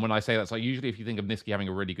properly. And when I say that, so usually if you think of Niski having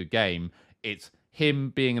a really good game, it's him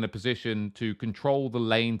being in a position to control the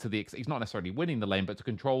lane to the extent, he's not necessarily winning the lane, but to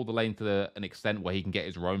control the lane to an extent where he can get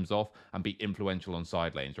his roams off and be influential on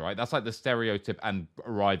side lanes, right? That's like the stereotype, and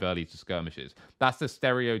arrive early to skirmishes. That's the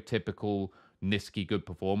stereotypical Niski good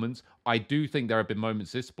performance. I do think there have been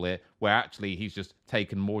moments this split where actually he's just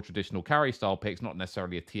taken more traditional carry style picks, not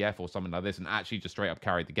necessarily a TF or something like this, and actually just straight up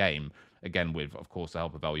carried the game. Again, with, of course, the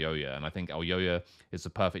help of Elyoya. And I think Elyoya is the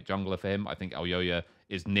perfect jungler for him. I think Elyoya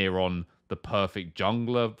is near on the perfect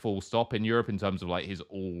jungler, full stop, in Europe in terms of like his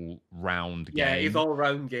all-round game. Yeah, his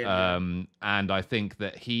all-round game. And I think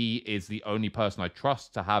that he is the only person I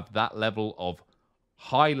trust to have that level of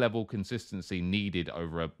high-level consistency needed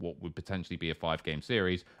over what would potentially be a 5-game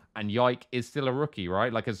series. And Yike is still a rookie,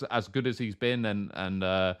 right? Like as good as he's been, and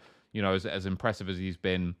you know, as impressive as he's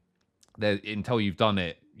been, until you've done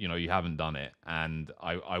it, you know, you haven't done it. And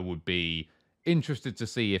I would be interested to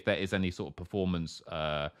see if there is any sort of performance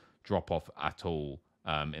drop off at all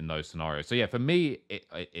in those scenarios. So yeah, for me,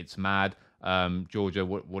 it's Mad. Georgia,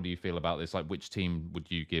 what do you feel about this? Like, which team would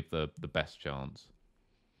you give the best chance?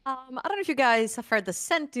 I don't know if you guys have heard the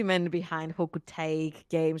sentiment behind who could take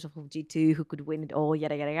games off of G2, who could win it all,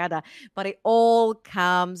 yada, yada, yada. But it all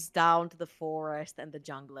comes down to the forest and the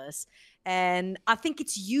junglers. And I think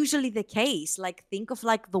it's usually the case. Like, think of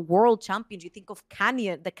like the world champions. You think of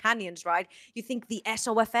the Canyons, right? You think the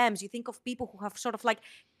SOFMs. You think of people who have sort of like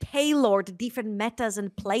tailored different metas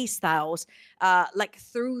and play styles like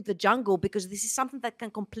through the jungle, because this is something that can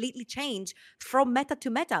completely change from meta to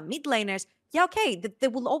meta. Mid laners, yeah, okay, they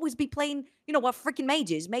will always be playing, you know what, freaking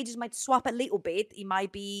mages. Mages might swap a little bit. It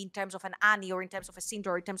might be in terms of an Annie, or in terms of a Syndra,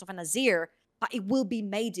 or in terms of an Azir, but it will be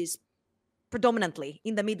mages predominantly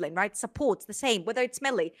in the mid lane, right? Support's the same, whether it's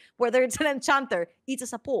melee, whether it's an enchanter, it's a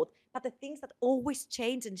support. But the things that always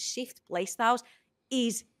change and shift playstyles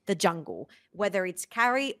is the jungle, whether it's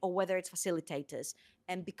carry or whether it's facilitators.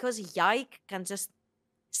 And because Yike can just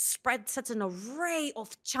spread such an array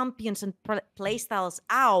of champions and playstyles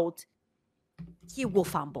out, he will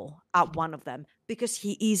fumble at one of them because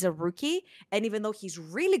he is a rookie. And even though he's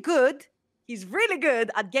really good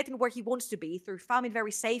at getting where he wants to be through farming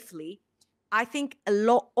very safely, I think a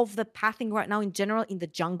lot of the pathing right now in general in the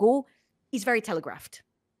jungle is very telegraphed.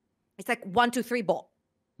 It's like 1, 2, 3 bot,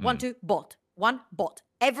 1, 2 bot, 1 bot,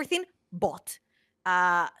 everything bot.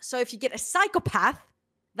 So if you get a psychopath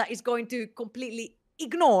that is going to completely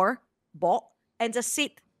ignore bot and just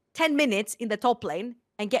sit 10 minutes in the top lane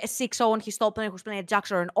and get a 6-0 on his top lane who's playing a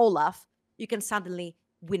Jax or an Olaf, you can suddenly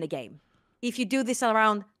win a game. If you do this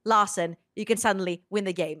around Larsen, you can suddenly win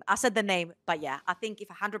the game. I said the name, but yeah, I think if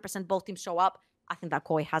 100% both teams show up, I think that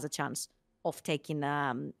Koi has a chance of taking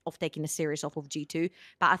a series off of G2.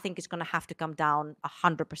 But I think it's going to have to come down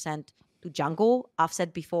 100% to jungle. I've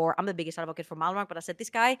said before, I'm the biggest advocate for Malrank, but I said this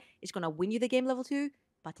guy is going to win you the game level 2,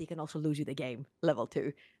 but he can also lose you the game level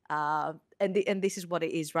 2. And this is what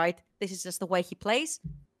it is, right? This is just the way he plays.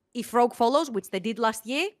 If Rogue follows, which they did last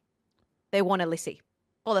year, they won LEC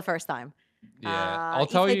for the first time. Yeah, I'll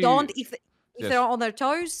tell if they you. Don't, if they're on their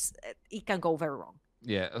toes, it can go very wrong.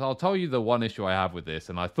 Yeah, I'll tell you the one issue I have with this,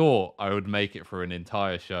 and I thought I would make it for an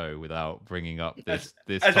entire show without bringing up this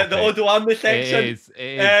Is topic. it the Odoamne section?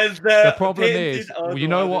 It is. The problem is, you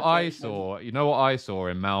know what I saw? You know what I saw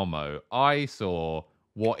in Malmo? I saw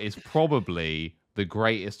what is probably the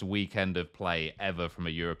greatest weekend of play ever from a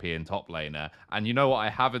European top laner. And you know what I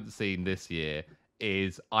haven't seen this year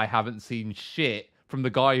is I haven't seen shit from the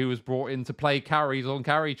guy who was brought in to play carries on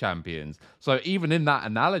carry champions. So even in that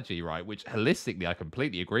analogy, right, which holistically I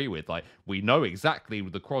completely agree with, like, we know exactly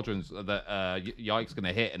the quadrants that Yike's going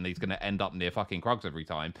to hit and he's going to end up near fucking Krugs every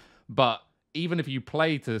time. But even if you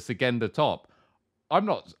play to Segenda top, I'm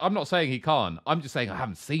not saying he can't. I'm just saying I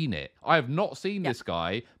haven't seen it. I have not seen this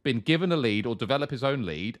guy been given a lead or develop his own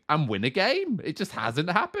lead and win a game. It just hasn't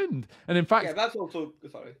happened. And in fact, that's also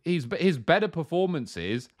sorry. His better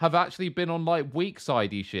performances have actually been on like weak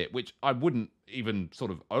sidey shit, which I wouldn't even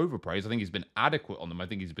sort of overpraise. I think he's been adequate on them. I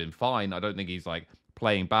think he's been fine. I don't think he's like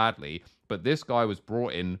playing badly. But this guy was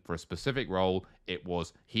brought in for a specific role. It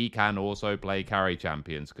was he can also play carry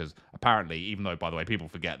champions because apparently, even though, by the way, people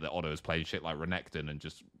forget that Otto is playing shit like Renekton and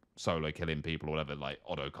just solo killing people or whatever, like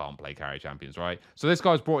Otto can't play carry champions, right? So this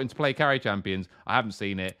guy's brought in to play carry champions. I haven't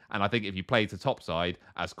seen it. And I think if you play to top side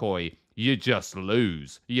as Koi, you just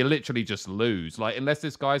lose. You literally just lose. Like, unless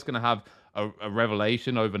this guy's going to have a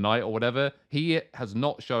revelation overnight or whatever, he has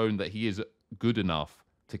not shown that he is good enough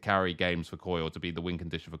to carry games for Koi or to be the win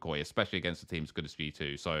condition for Koi, especially against a team as good as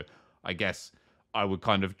G2. So I guess I would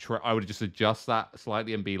kind of I would just adjust that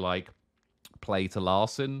slightly and be like, play to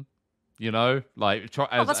Larsen, you know, like try.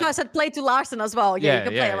 That's why I said play to Larsen as well. Yeah, you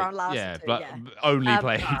can play around Larsen. Yeah, too, but only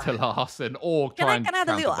play to Larsen or try and. Can I add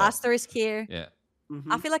a little asterisk here? Yeah.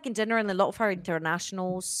 I feel like in general, in a lot of our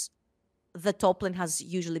internationals, the top lane has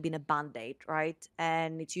usually been a band-aid, right?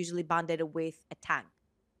 And it's usually band-aided with a tank,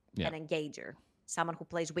 an engager, someone who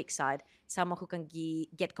plays weak side, someone who can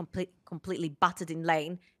get completely butted in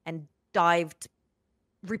lane and dived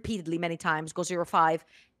repeatedly many times, go 0-5,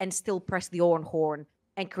 and still press the Ornn horn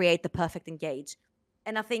and create the perfect engage.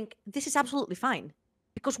 And I think this is absolutely fine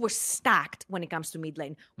because we're stacked when it comes to mid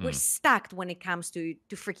lane. We're stacked when it comes to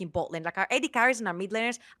freaking bot lane. Like our AD carries and our mid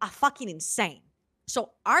laners are fucking insane.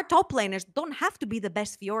 So our top laners don't have to be the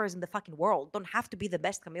best Fioras in the fucking world, don't have to be the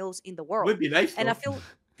best Camilles in the world. Would be nice. And I feel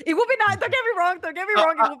it would be nice. Don't get me wrong.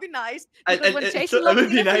 It would be nice. Because when Chasey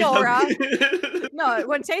looked in a Fiora,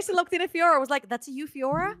 when Chasey looked in a Fiora, I was like, "That's a you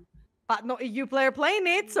Fiora," but not a you player playing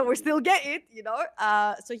it, so we still get it, you know.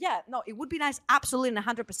 So yeah, no, it would be nice, absolutely,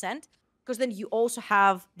 100%. Because then you also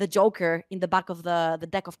have the Joker in the back of the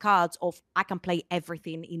deck of cards of I can play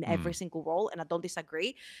everything in every single role, and I don't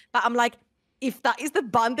disagree. But I'm like, if that is the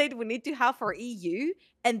band-aid we need to have for EU,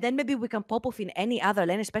 and then maybe we can pop off in any other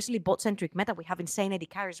lane, especially bot-centric meta. We have insane AD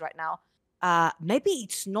carries right now. Maybe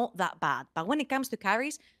it's not that bad. But when it comes to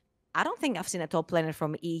carries, I don't think I've seen a top laner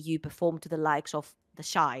from EU perform to the likes of the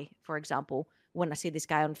Shy, for example, when I see this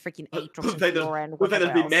guy on freaking Aatrox and Fiora and whatever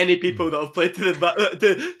there's been many people that have played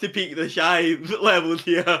to peak the Shy levels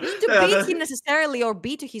here. Not to beat him necessarily or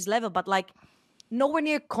be to his level, but like nowhere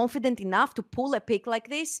near confident enough to pull a pick like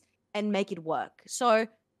this and make it work. So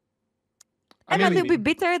am I a little bit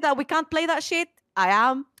bitter that we can't play that shit? I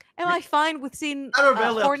am. Am I fine with seeing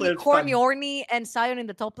Arabella Horny, players fun. Orny, and Sion in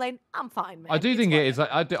the top lane? I'm fine, man. I do It's think it is.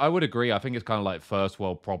 whatever. I would agree. I think it's kind of like first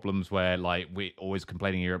world problems where like we always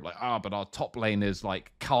complaining in Europe, like but our top laners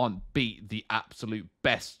like can't beat the absolute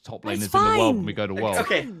best top But laners it's in the world when fine. we go to Okay, World.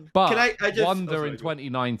 okay. But Can I just Wonder sorry, in go.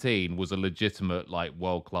 2019 was a legitimate like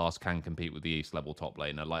world class can compete with the East level top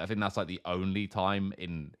laner. Like I think that's like the only time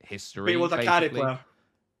in history. But he was a basically. carry player.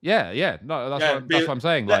 Yeah. No, that's what I'm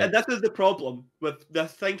saying. Th- Like, this is the problem with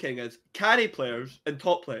this thinking is carry players in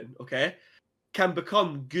top lane, okay, can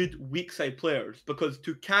become good weak side players because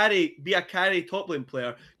to be a carry top lane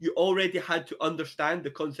player, you already had to understand the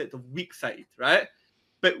concept of weak side, right?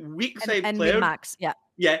 But weak side And players, min-max, yeah.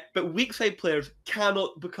 yeah, but weak side players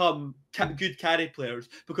cannot become good carry players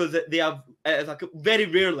because they have it's like very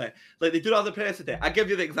rarely, like they do not have the precedent. I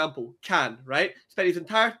give you the example. Can, right, spent his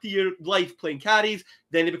entire life playing carries,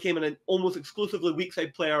 then he became an almost exclusively weak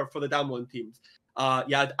side player for the Damwon teams.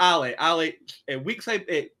 You had Ali, weak side,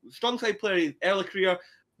 strong side player in his early career,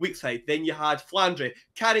 weak side. Then you had Flandre,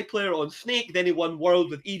 carry player on Snake. Then he won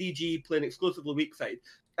World with EDG, playing exclusively weak side.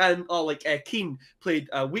 And Keen played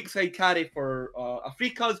weak side carry for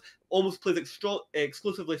Afrikas, almost plays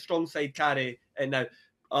exclusively strong side carry. And now,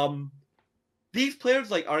 these players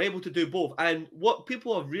like are able to do both. And what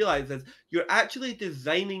people have realized is you're actually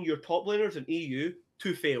designing your top laners in EU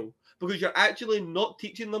to fail because you're actually not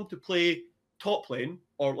teaching them to play top lane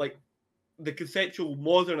or like the conceptual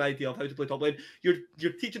modern idea of how to play top lane.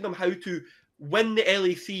 You're teaching them how to win the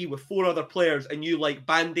LEC with 4 other players and you like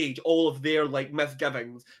bandage all of their like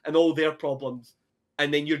misgivings and all their problems,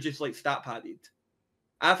 and then you're just like stat padded.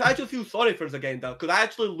 And I actually feel sorry for Zagenda because I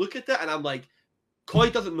actually look at it and I'm like,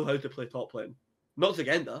 Koi doesn't know how to play top lane. Not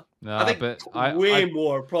Zagenda. no, I think but way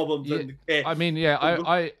more problems yeah, than. I mean,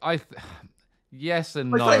 yeah, yes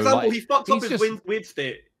and Like, no. for example, like, he fucks up he's his just- wave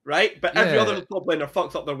state, right? But every Yeah. other top laner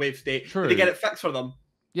fucks up their wave state. True. They get it fixed for them.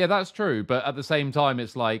 Yeah, that's true. But at the same time,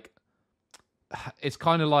 it's like, it's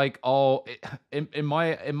kind of like, in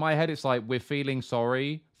my head, it's like we're feeling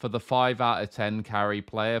sorry for the 5 out of 10 carry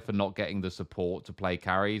player for not getting the support to play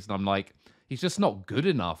carries, and I'm like, he's just not good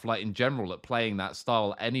enough. Like in general, at playing that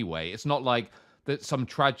style anyway. It's not like that some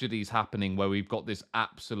tragedies happening where we've got this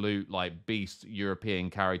absolute like beast European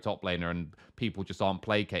carry top laner and people just aren't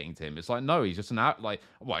placating to him. It's like, no, he's just an I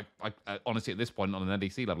honestly at this point on an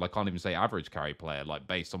NDC level, I can't even say average carry player, like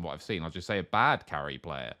based on what I've seen. I'll just say a bad carry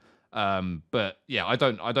player. But yeah, I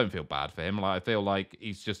don't feel bad for him. Like I feel like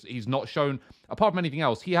he's not shown, apart from anything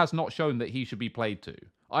else, he has not shown that he should be played to.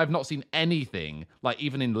 I've not seen anything, like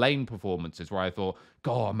even in lane performances, where I thought,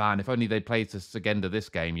 God, man, if only they played to Sagenda this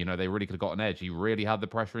game, you know, they really could have got an edge. He really had the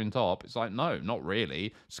pressure in top. It's like, no, not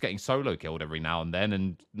really. Just getting solo killed every now and then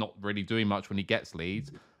and not really doing much when he gets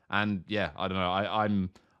leads. And yeah, I don't know. I'm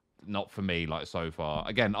not for me, like so far.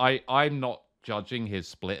 Again, I'm not judging his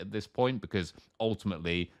split at this point because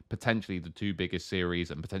ultimately, potentially the 2 biggest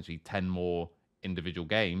series and potentially 10 more individual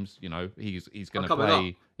games, you know, he's going to play.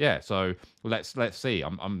 Up. Yeah, so let's see.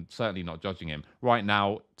 I'm certainly not judging him right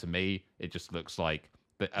now. To me, it just looks like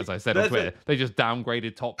that, as I said on Twitter, they just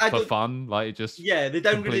downgraded top for fun. Like it just they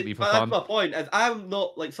downgraded completely for fun. fun. That's my point. Is I'm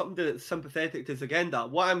not like something that's sympathetic to Zagenda.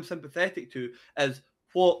 What I'm sympathetic to is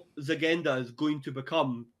what Zagenda is going to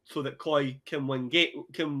become so that Koi can win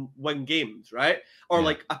games, right? Or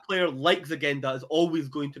like a player like Zagenda is always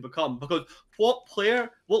going to become, because what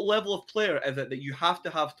level of player is it that you have to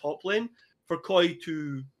have top lane for Koi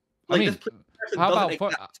to like, I mean,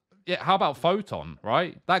 this how about Photon,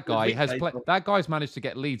 right? That guy that guy's managed to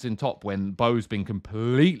get leads in top when Bo's been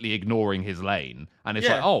completely ignoring his lane, and it's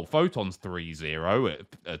like, oh, Photon's 3-0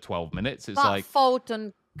 at 12 minutes. It's like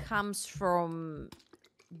Photon comes from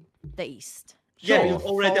the East. Sure. Yeah, he was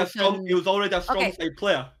already a strong side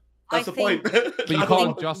player. That's the point. But you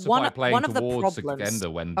can't justify playing towards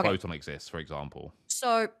Sagenda when Photon exists, for example.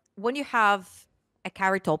 So when you have a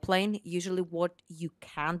carry top lane, usually what you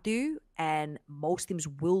can do, and most teams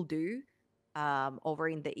will do over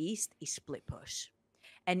in the East, is split push.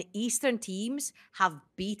 And Eastern teams have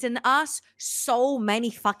beaten us so many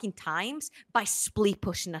fucking times by split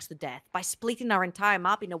pushing us to death, by splitting our entire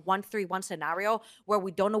map in a 1-3-1 scenario where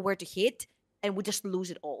we don't know where to hit and we just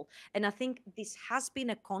lose it all. And I think this has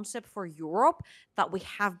been a concept for Europe that we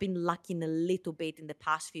have been lacking a little bit in the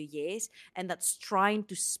past few years, and that's trying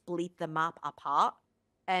to split the map apart.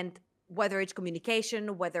 And whether it's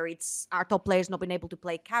communication, whether it's our top players not being able to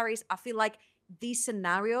play carries, I feel like these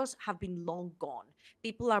scenarios have been long gone.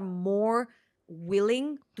 People are more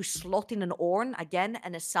willing to slot in an Ornn again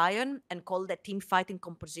and a Sion and call it a team fighting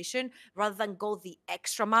composition rather than go the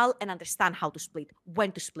extra mile and understand how to split,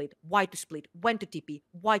 when to split, why to split, when to TP,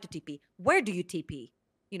 why to TP, where do you TP?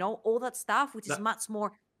 you know, all that stuff, which is much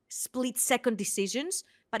more split-second decisions.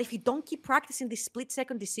 But if you don't keep practicing these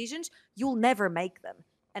split-second decisions, you'll never make them.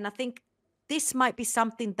 And I think this might be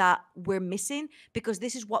something that we're missing, because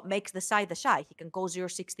this is what makes the Shy. He can go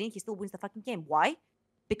 0-16, he still wins the fucking game. Why?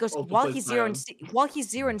 Because while he's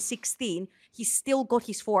 0-16, he's still got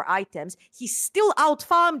his 4 items. He's still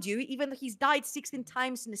out-farmed you, even though he's died 16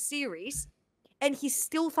 times in a series. And he's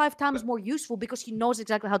still 5 times more useful because he knows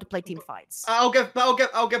exactly how to play team fights. I'll give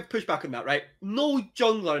pushback on that, right? No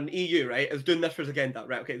jungler in EU, right, is doing this for Zagenda,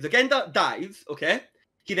 right? Okay, Zagenda dies, okay?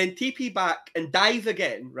 He then TP back and dies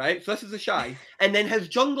again, right? So this is the Shy. And then his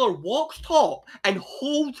jungler walks top and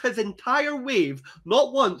holds his entire wave,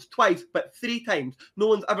 not once, twice, but 3 times. No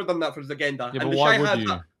one's ever done that for Zagenda. Yeah, and but why would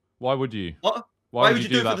you? Why would you? What? Why would you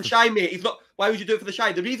do it for the Shy, mate? He's not. Why would you do it for the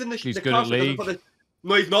Shy? The reason he's good at League.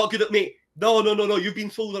 No, he's not good at mate. No. You've been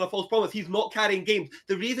sold on a false promise. He's not carrying games.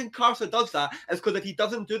 The reason Karsa does that is because if he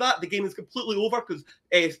doesn't do that, the game is completely over, because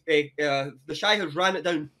the Shy has ran it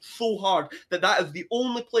down so hard that is the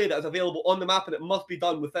only play that is available on the map, and it must be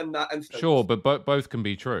done within that instance. Sure, but both can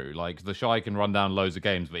be true. Like, the Shy can run down loads of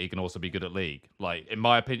games, but he can also be good at League. Like, in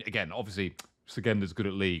my opinion, again, obviously, Sagenda's good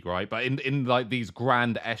at League, right? But in like these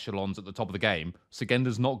grand echelons at the top of the game,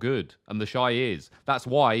 Sagenda's not good, and the Shy is. That's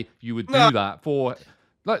why you would do that for...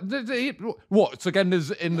 Like, what?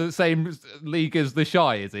 Sagenda's in the same league as the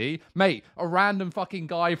Shy, is he? Mate, a random fucking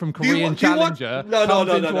guy from Korean Challenger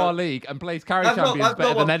comes into our league and plays carry champions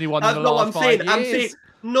better than anyone in the last 5 years.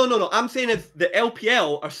 I'm saying if the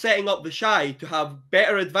LPL are setting up the Shy to have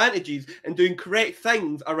better advantages and doing correct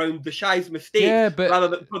things around the Shy's mistakes rather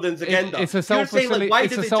than Zagenda. It's a self-fulfilling...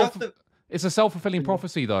 It's a self-fulfilling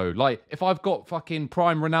prophecy, though. Like, if I've got fucking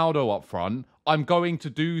Prime Ronaldo up front, I'm going to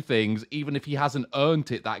do things even if he hasn't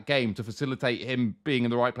earned it that game to facilitate him being in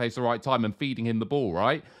the right place at the right time and feeding him the ball,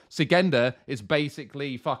 right? Sagenda is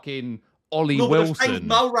basically fucking Ollie Wilson.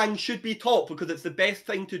 Malrang should be top because it's the best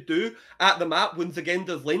thing to do at the map when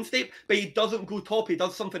Zagenda's lane state, but he doesn't go top, he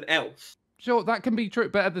does something else. Sure, that can be true,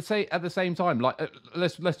 but at the same time, like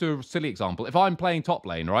let's do a silly example. If I'm playing top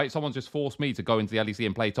lane, right, someone's just forced me to go into the LEC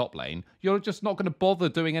and play top lane. You're just not going to bother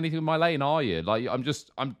doing anything in my lane, are you? Like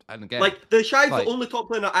and again, like the Shy's the only top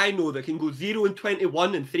laner I know that can go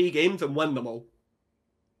 0-21 in 3 games and win them all.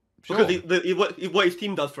 Sure. Because what his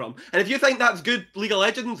team does for him. And if you think that's good League of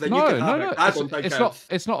Legends, then you can have it.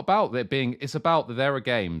 It's not about it being... It's about that there are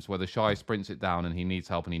games where the Shy sprints it down and he needs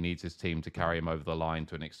help and he needs his team to carry him over the line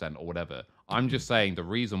to an extent or whatever. I'm just saying the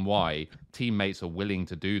reason why teammates are willing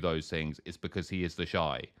to do those things is because he is the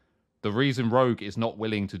Shy. The reason Rogue is not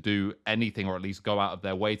willing to do anything or at least go out of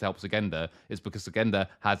their way to help Sagenda is because Sagenda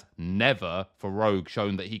has never, for Rogue,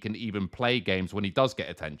 shown that he can even play games when he does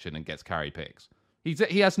get attention and gets carry picks.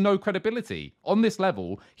 He has no credibility. On this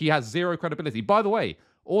level, he has 0 credibility. By the way,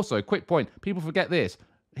 also, quick point. People forget this.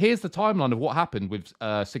 Here's the timeline of what happened with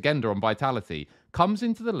Sagenda on Vitality. Comes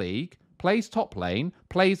into the league, plays top lane,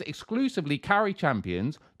 plays exclusively carry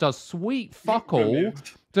champions, does sweet fuck all.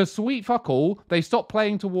 They stop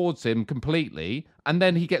playing towards him completely, and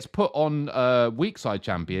then he gets put on weak side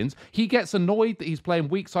champions. He gets annoyed that he's playing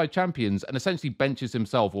weak side champions and essentially benches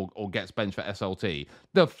himself or gets benched for SLT.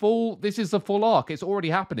 This is the full arc. It's already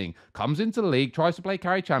happening. Comes into the league, tries to play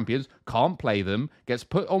carry champions, can't play them, gets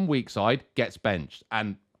put on weak side, gets benched.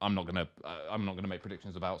 And I'm not gonna make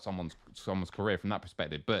predictions about someone's career from that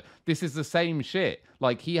perspective, but this is the same shit.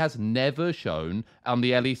 Like, he has never shown on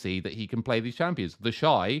the LEC that he can play these champions. The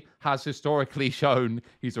Shy has historically shown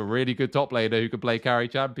he's a really good top laner who can play carry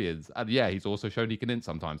champions, and yeah, he's also shown he can int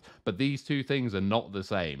sometimes. But these two things are not the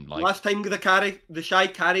same. Like, last time the Shy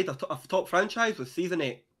carried a top franchise was Season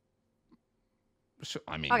 8.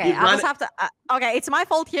 I mean, okay, I just have to. Okay, it's my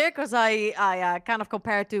fault here because I kind of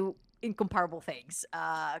compare to incomparable things,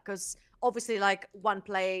 because obviously, like, one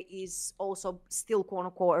player is also still quote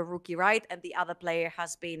unquote a rookie, right, and the other player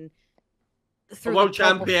has been a world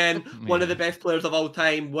champion, one of the best players of all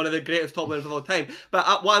time, one of the greatest top players of all time.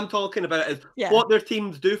 But what I'm talking about is what their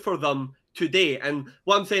teams do for them today. And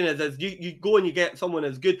what I'm saying is you go and you get someone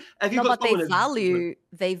as good. If you got someone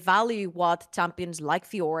they value what champions like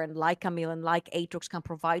Fiora and like Camille and like Aatrox can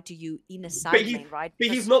provide to you in a side lane, right? But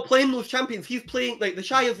he's not playing those champions. He's playing, like, the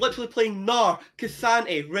Shy is literally playing Gnar,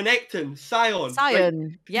 K'Sante, Renekton, Sion.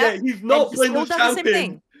 Like, yeah, he's not playing those champions. The same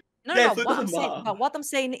thing. No. What I'm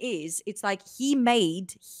saying is, it's like he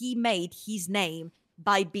made his name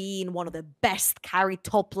by being one of the best carry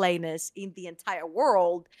top laners in the entire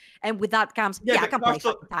world. And with that comes, I can play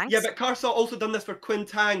fucking tanks. Yeah, but Karsa also done this for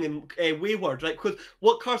Quintang and Wayward, right? Because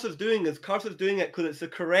what Karsa's doing is doing it because it's the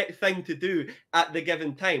correct thing to do at the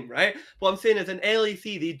given time, right? What I'm saying is in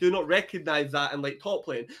LEC, they do not recognize that in like top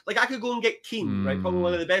lane. Like I could go and get Keen, right? Probably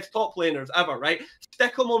one of the best top laners ever, right?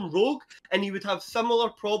 Stick him on Rogue and he would have similar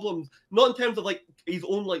problems, not in terms of like his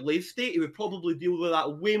own like lane state, he would probably deal with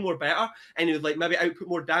that way more better, and he would like maybe output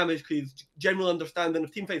more damage because he's general understanding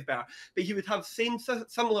of team fights better. But he would have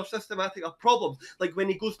similar systematic problems. Like when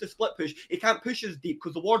he goes to split push, he can't push as deep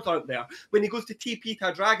because the wards aren't there. When he goes to TP to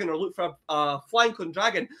a dragon or look for a flank on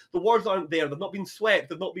dragon, the wards aren't there. They've not been swept.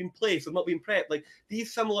 They've not been placed. They've not been prepped. Like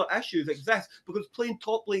these similar issues exist because playing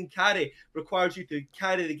top lane carry requires you to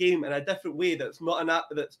carry the game in a different way. That's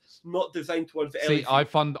not designed towards the See,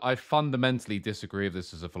 LEC. I fundamentally disagree with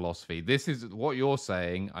this as a philosophy. This is what you're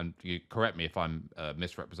saying, and you correct me if I'm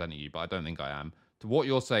misrepresenting you, but I don't think I am. What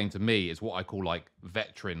you're saying to me is what I call like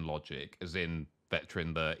veteran logic, as in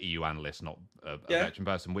veteran, the EU analyst, not a veteran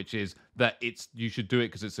person, which is that you should do it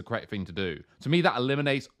because it's the correct thing to do. To me, that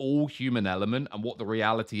eliminates all human element and what the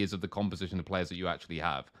reality is of the composition of players that you actually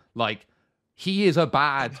have. Like, he is a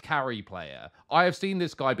bad carry player. I have seen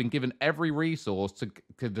this guy been given every resource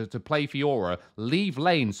to play Fiora, leave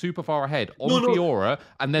lane super far ahead on Fiora,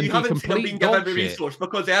 and then you be complete dog shit. Resource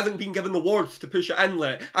because he hasn't been given the wards to push it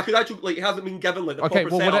inlet. I could actually like he hasn't been given like the okay,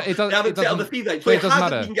 proper well, setup. They haven't set up the feed right, so it he doesn't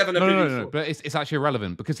hasn't matter. been given every resource. No, but it's actually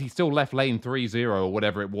irrelevant because he still left lane 3-0 or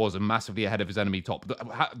whatever it was and massively ahead of his enemy top.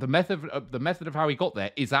 The method of how he got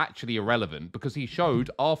there is actually irrelevant because he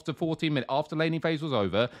showed after 14 minutes, after laning phase was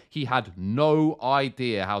over, he had no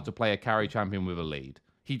idea how to play a carry champion with a lead.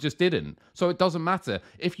 He just didn't. So it doesn't matter.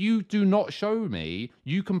 If you do not show me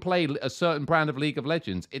you can play a certain brand of League of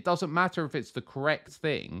Legends, it doesn't matter if it's the correct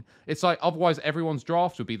thing. It's like, otherwise everyone's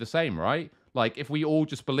draft would be the same, right? Like, if we all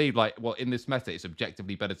just believe, like, well, in this meta, it's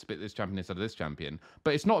objectively better to pick this champion instead of this champion.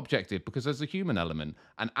 But it's not objective because there's a human element.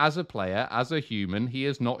 And as a player, as a human, he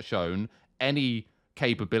has not shown any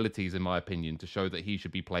capabilities, in my opinion, to show that he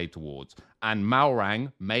should be played towards. And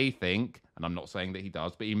Malrang may think, and I'm not saying that he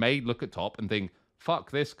does, but he may look at top and think, fuck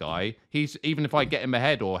this guy. Even if I get him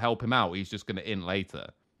ahead or help him out, he's just going to in later.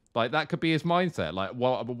 Like, that could be his mindset. Like,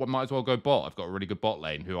 well, I might as well go bot. I've got a really good bot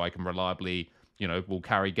lane who I can reliably, will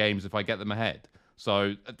carry games if I get them ahead.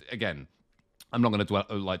 So, again, I'm not going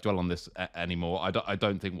to dwell on this anymore. I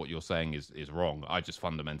don't think what you're saying is wrong. I just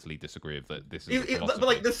fundamentally disagree with that. This is but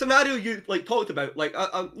like the scenario you like talked about, like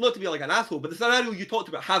not to be like an asshole, but the scenario you talked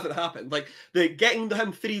about hasn't happened. Like the getting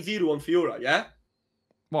him 3-0 on Fiora, yeah.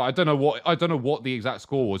 Well, I don't know what the exact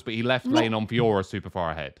score was, but he left lane on Fiora super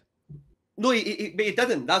far ahead. No, he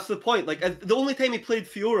didn't. That's the point. Like the only time he played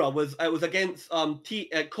Fiora was against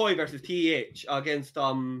Koi versus TEH against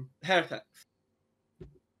Heretics.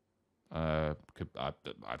 I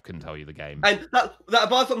couldn't tell you the game. And that's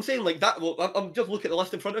what I'm saying. Like that. Well, I'm just looking at the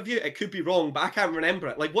list in front of you. It could be wrong, but I can't remember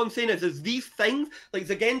it. Like what I'm saying is these things, like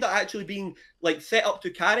Zagenda actually being like set up to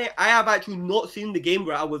carry. I have actually not seen the game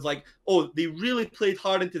where I was like, oh, they really played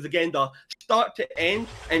hard into Zagenda, start to end,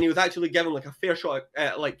 and he was actually given like a fair shot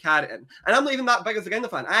at like carrying. And I'm not even that big a Zagenda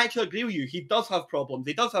fan. I actually agree with you. He does have problems.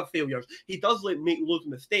 He does have failures. He does like make loads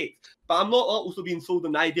of mistakes. But I'm not also being sold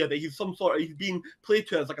on the idea that he's he's being played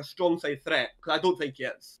to as like a strong side threat, because I don't think he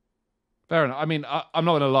is. Fair enough. I mean, I'm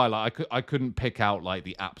not gonna lie. Like, I couldn't pick out like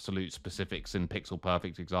the absolute specifics and pixel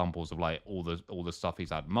perfect examples of like all the stuff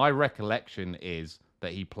he's had. My recollection is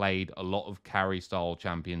that he played a lot of carry style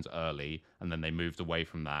champions early, and then they moved away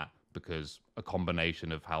from that because a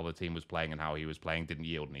combination of how the team was playing and how he was playing didn't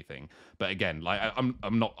yield anything. But again, like I'm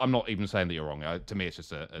not even saying that you're wrong. To me, it's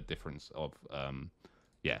just a difference of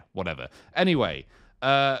yeah, whatever. Anyway.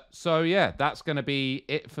 So yeah, that's going to be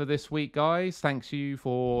it for this week, guys. Thanks you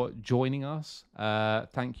for joining us.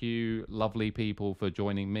 Thank you, lovely people, for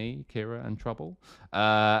joining me, Kira and Trouble.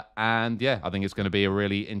 And yeah, I think it's going to be a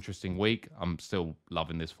really interesting week. I'm still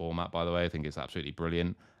loving this format, by the way. I think it's absolutely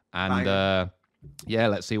brilliant. And yeah,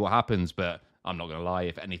 let's see what happens. But I'm not going to lie,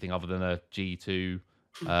 if anything other than a G2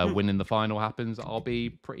 win in the final happens, I'll be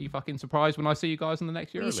pretty fucking surprised when I see you guys in the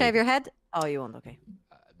next year. You shave your head? Oh, you won't. Okay.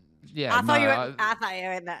 Yeah, I thought you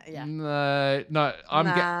were in that. Yeah. No.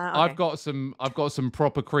 I've got some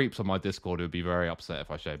proper creeps on my Discord who'd be very upset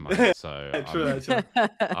if I shaved my head. So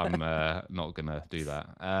I'm not gonna do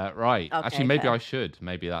that. Right. Okay, actually, maybe I should.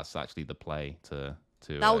 Maybe that's actually the play to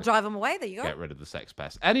that'll drive them away. There you go. Get rid of the sex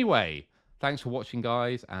pest. Anyway, thanks for watching,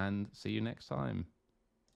 guys, and see you next time.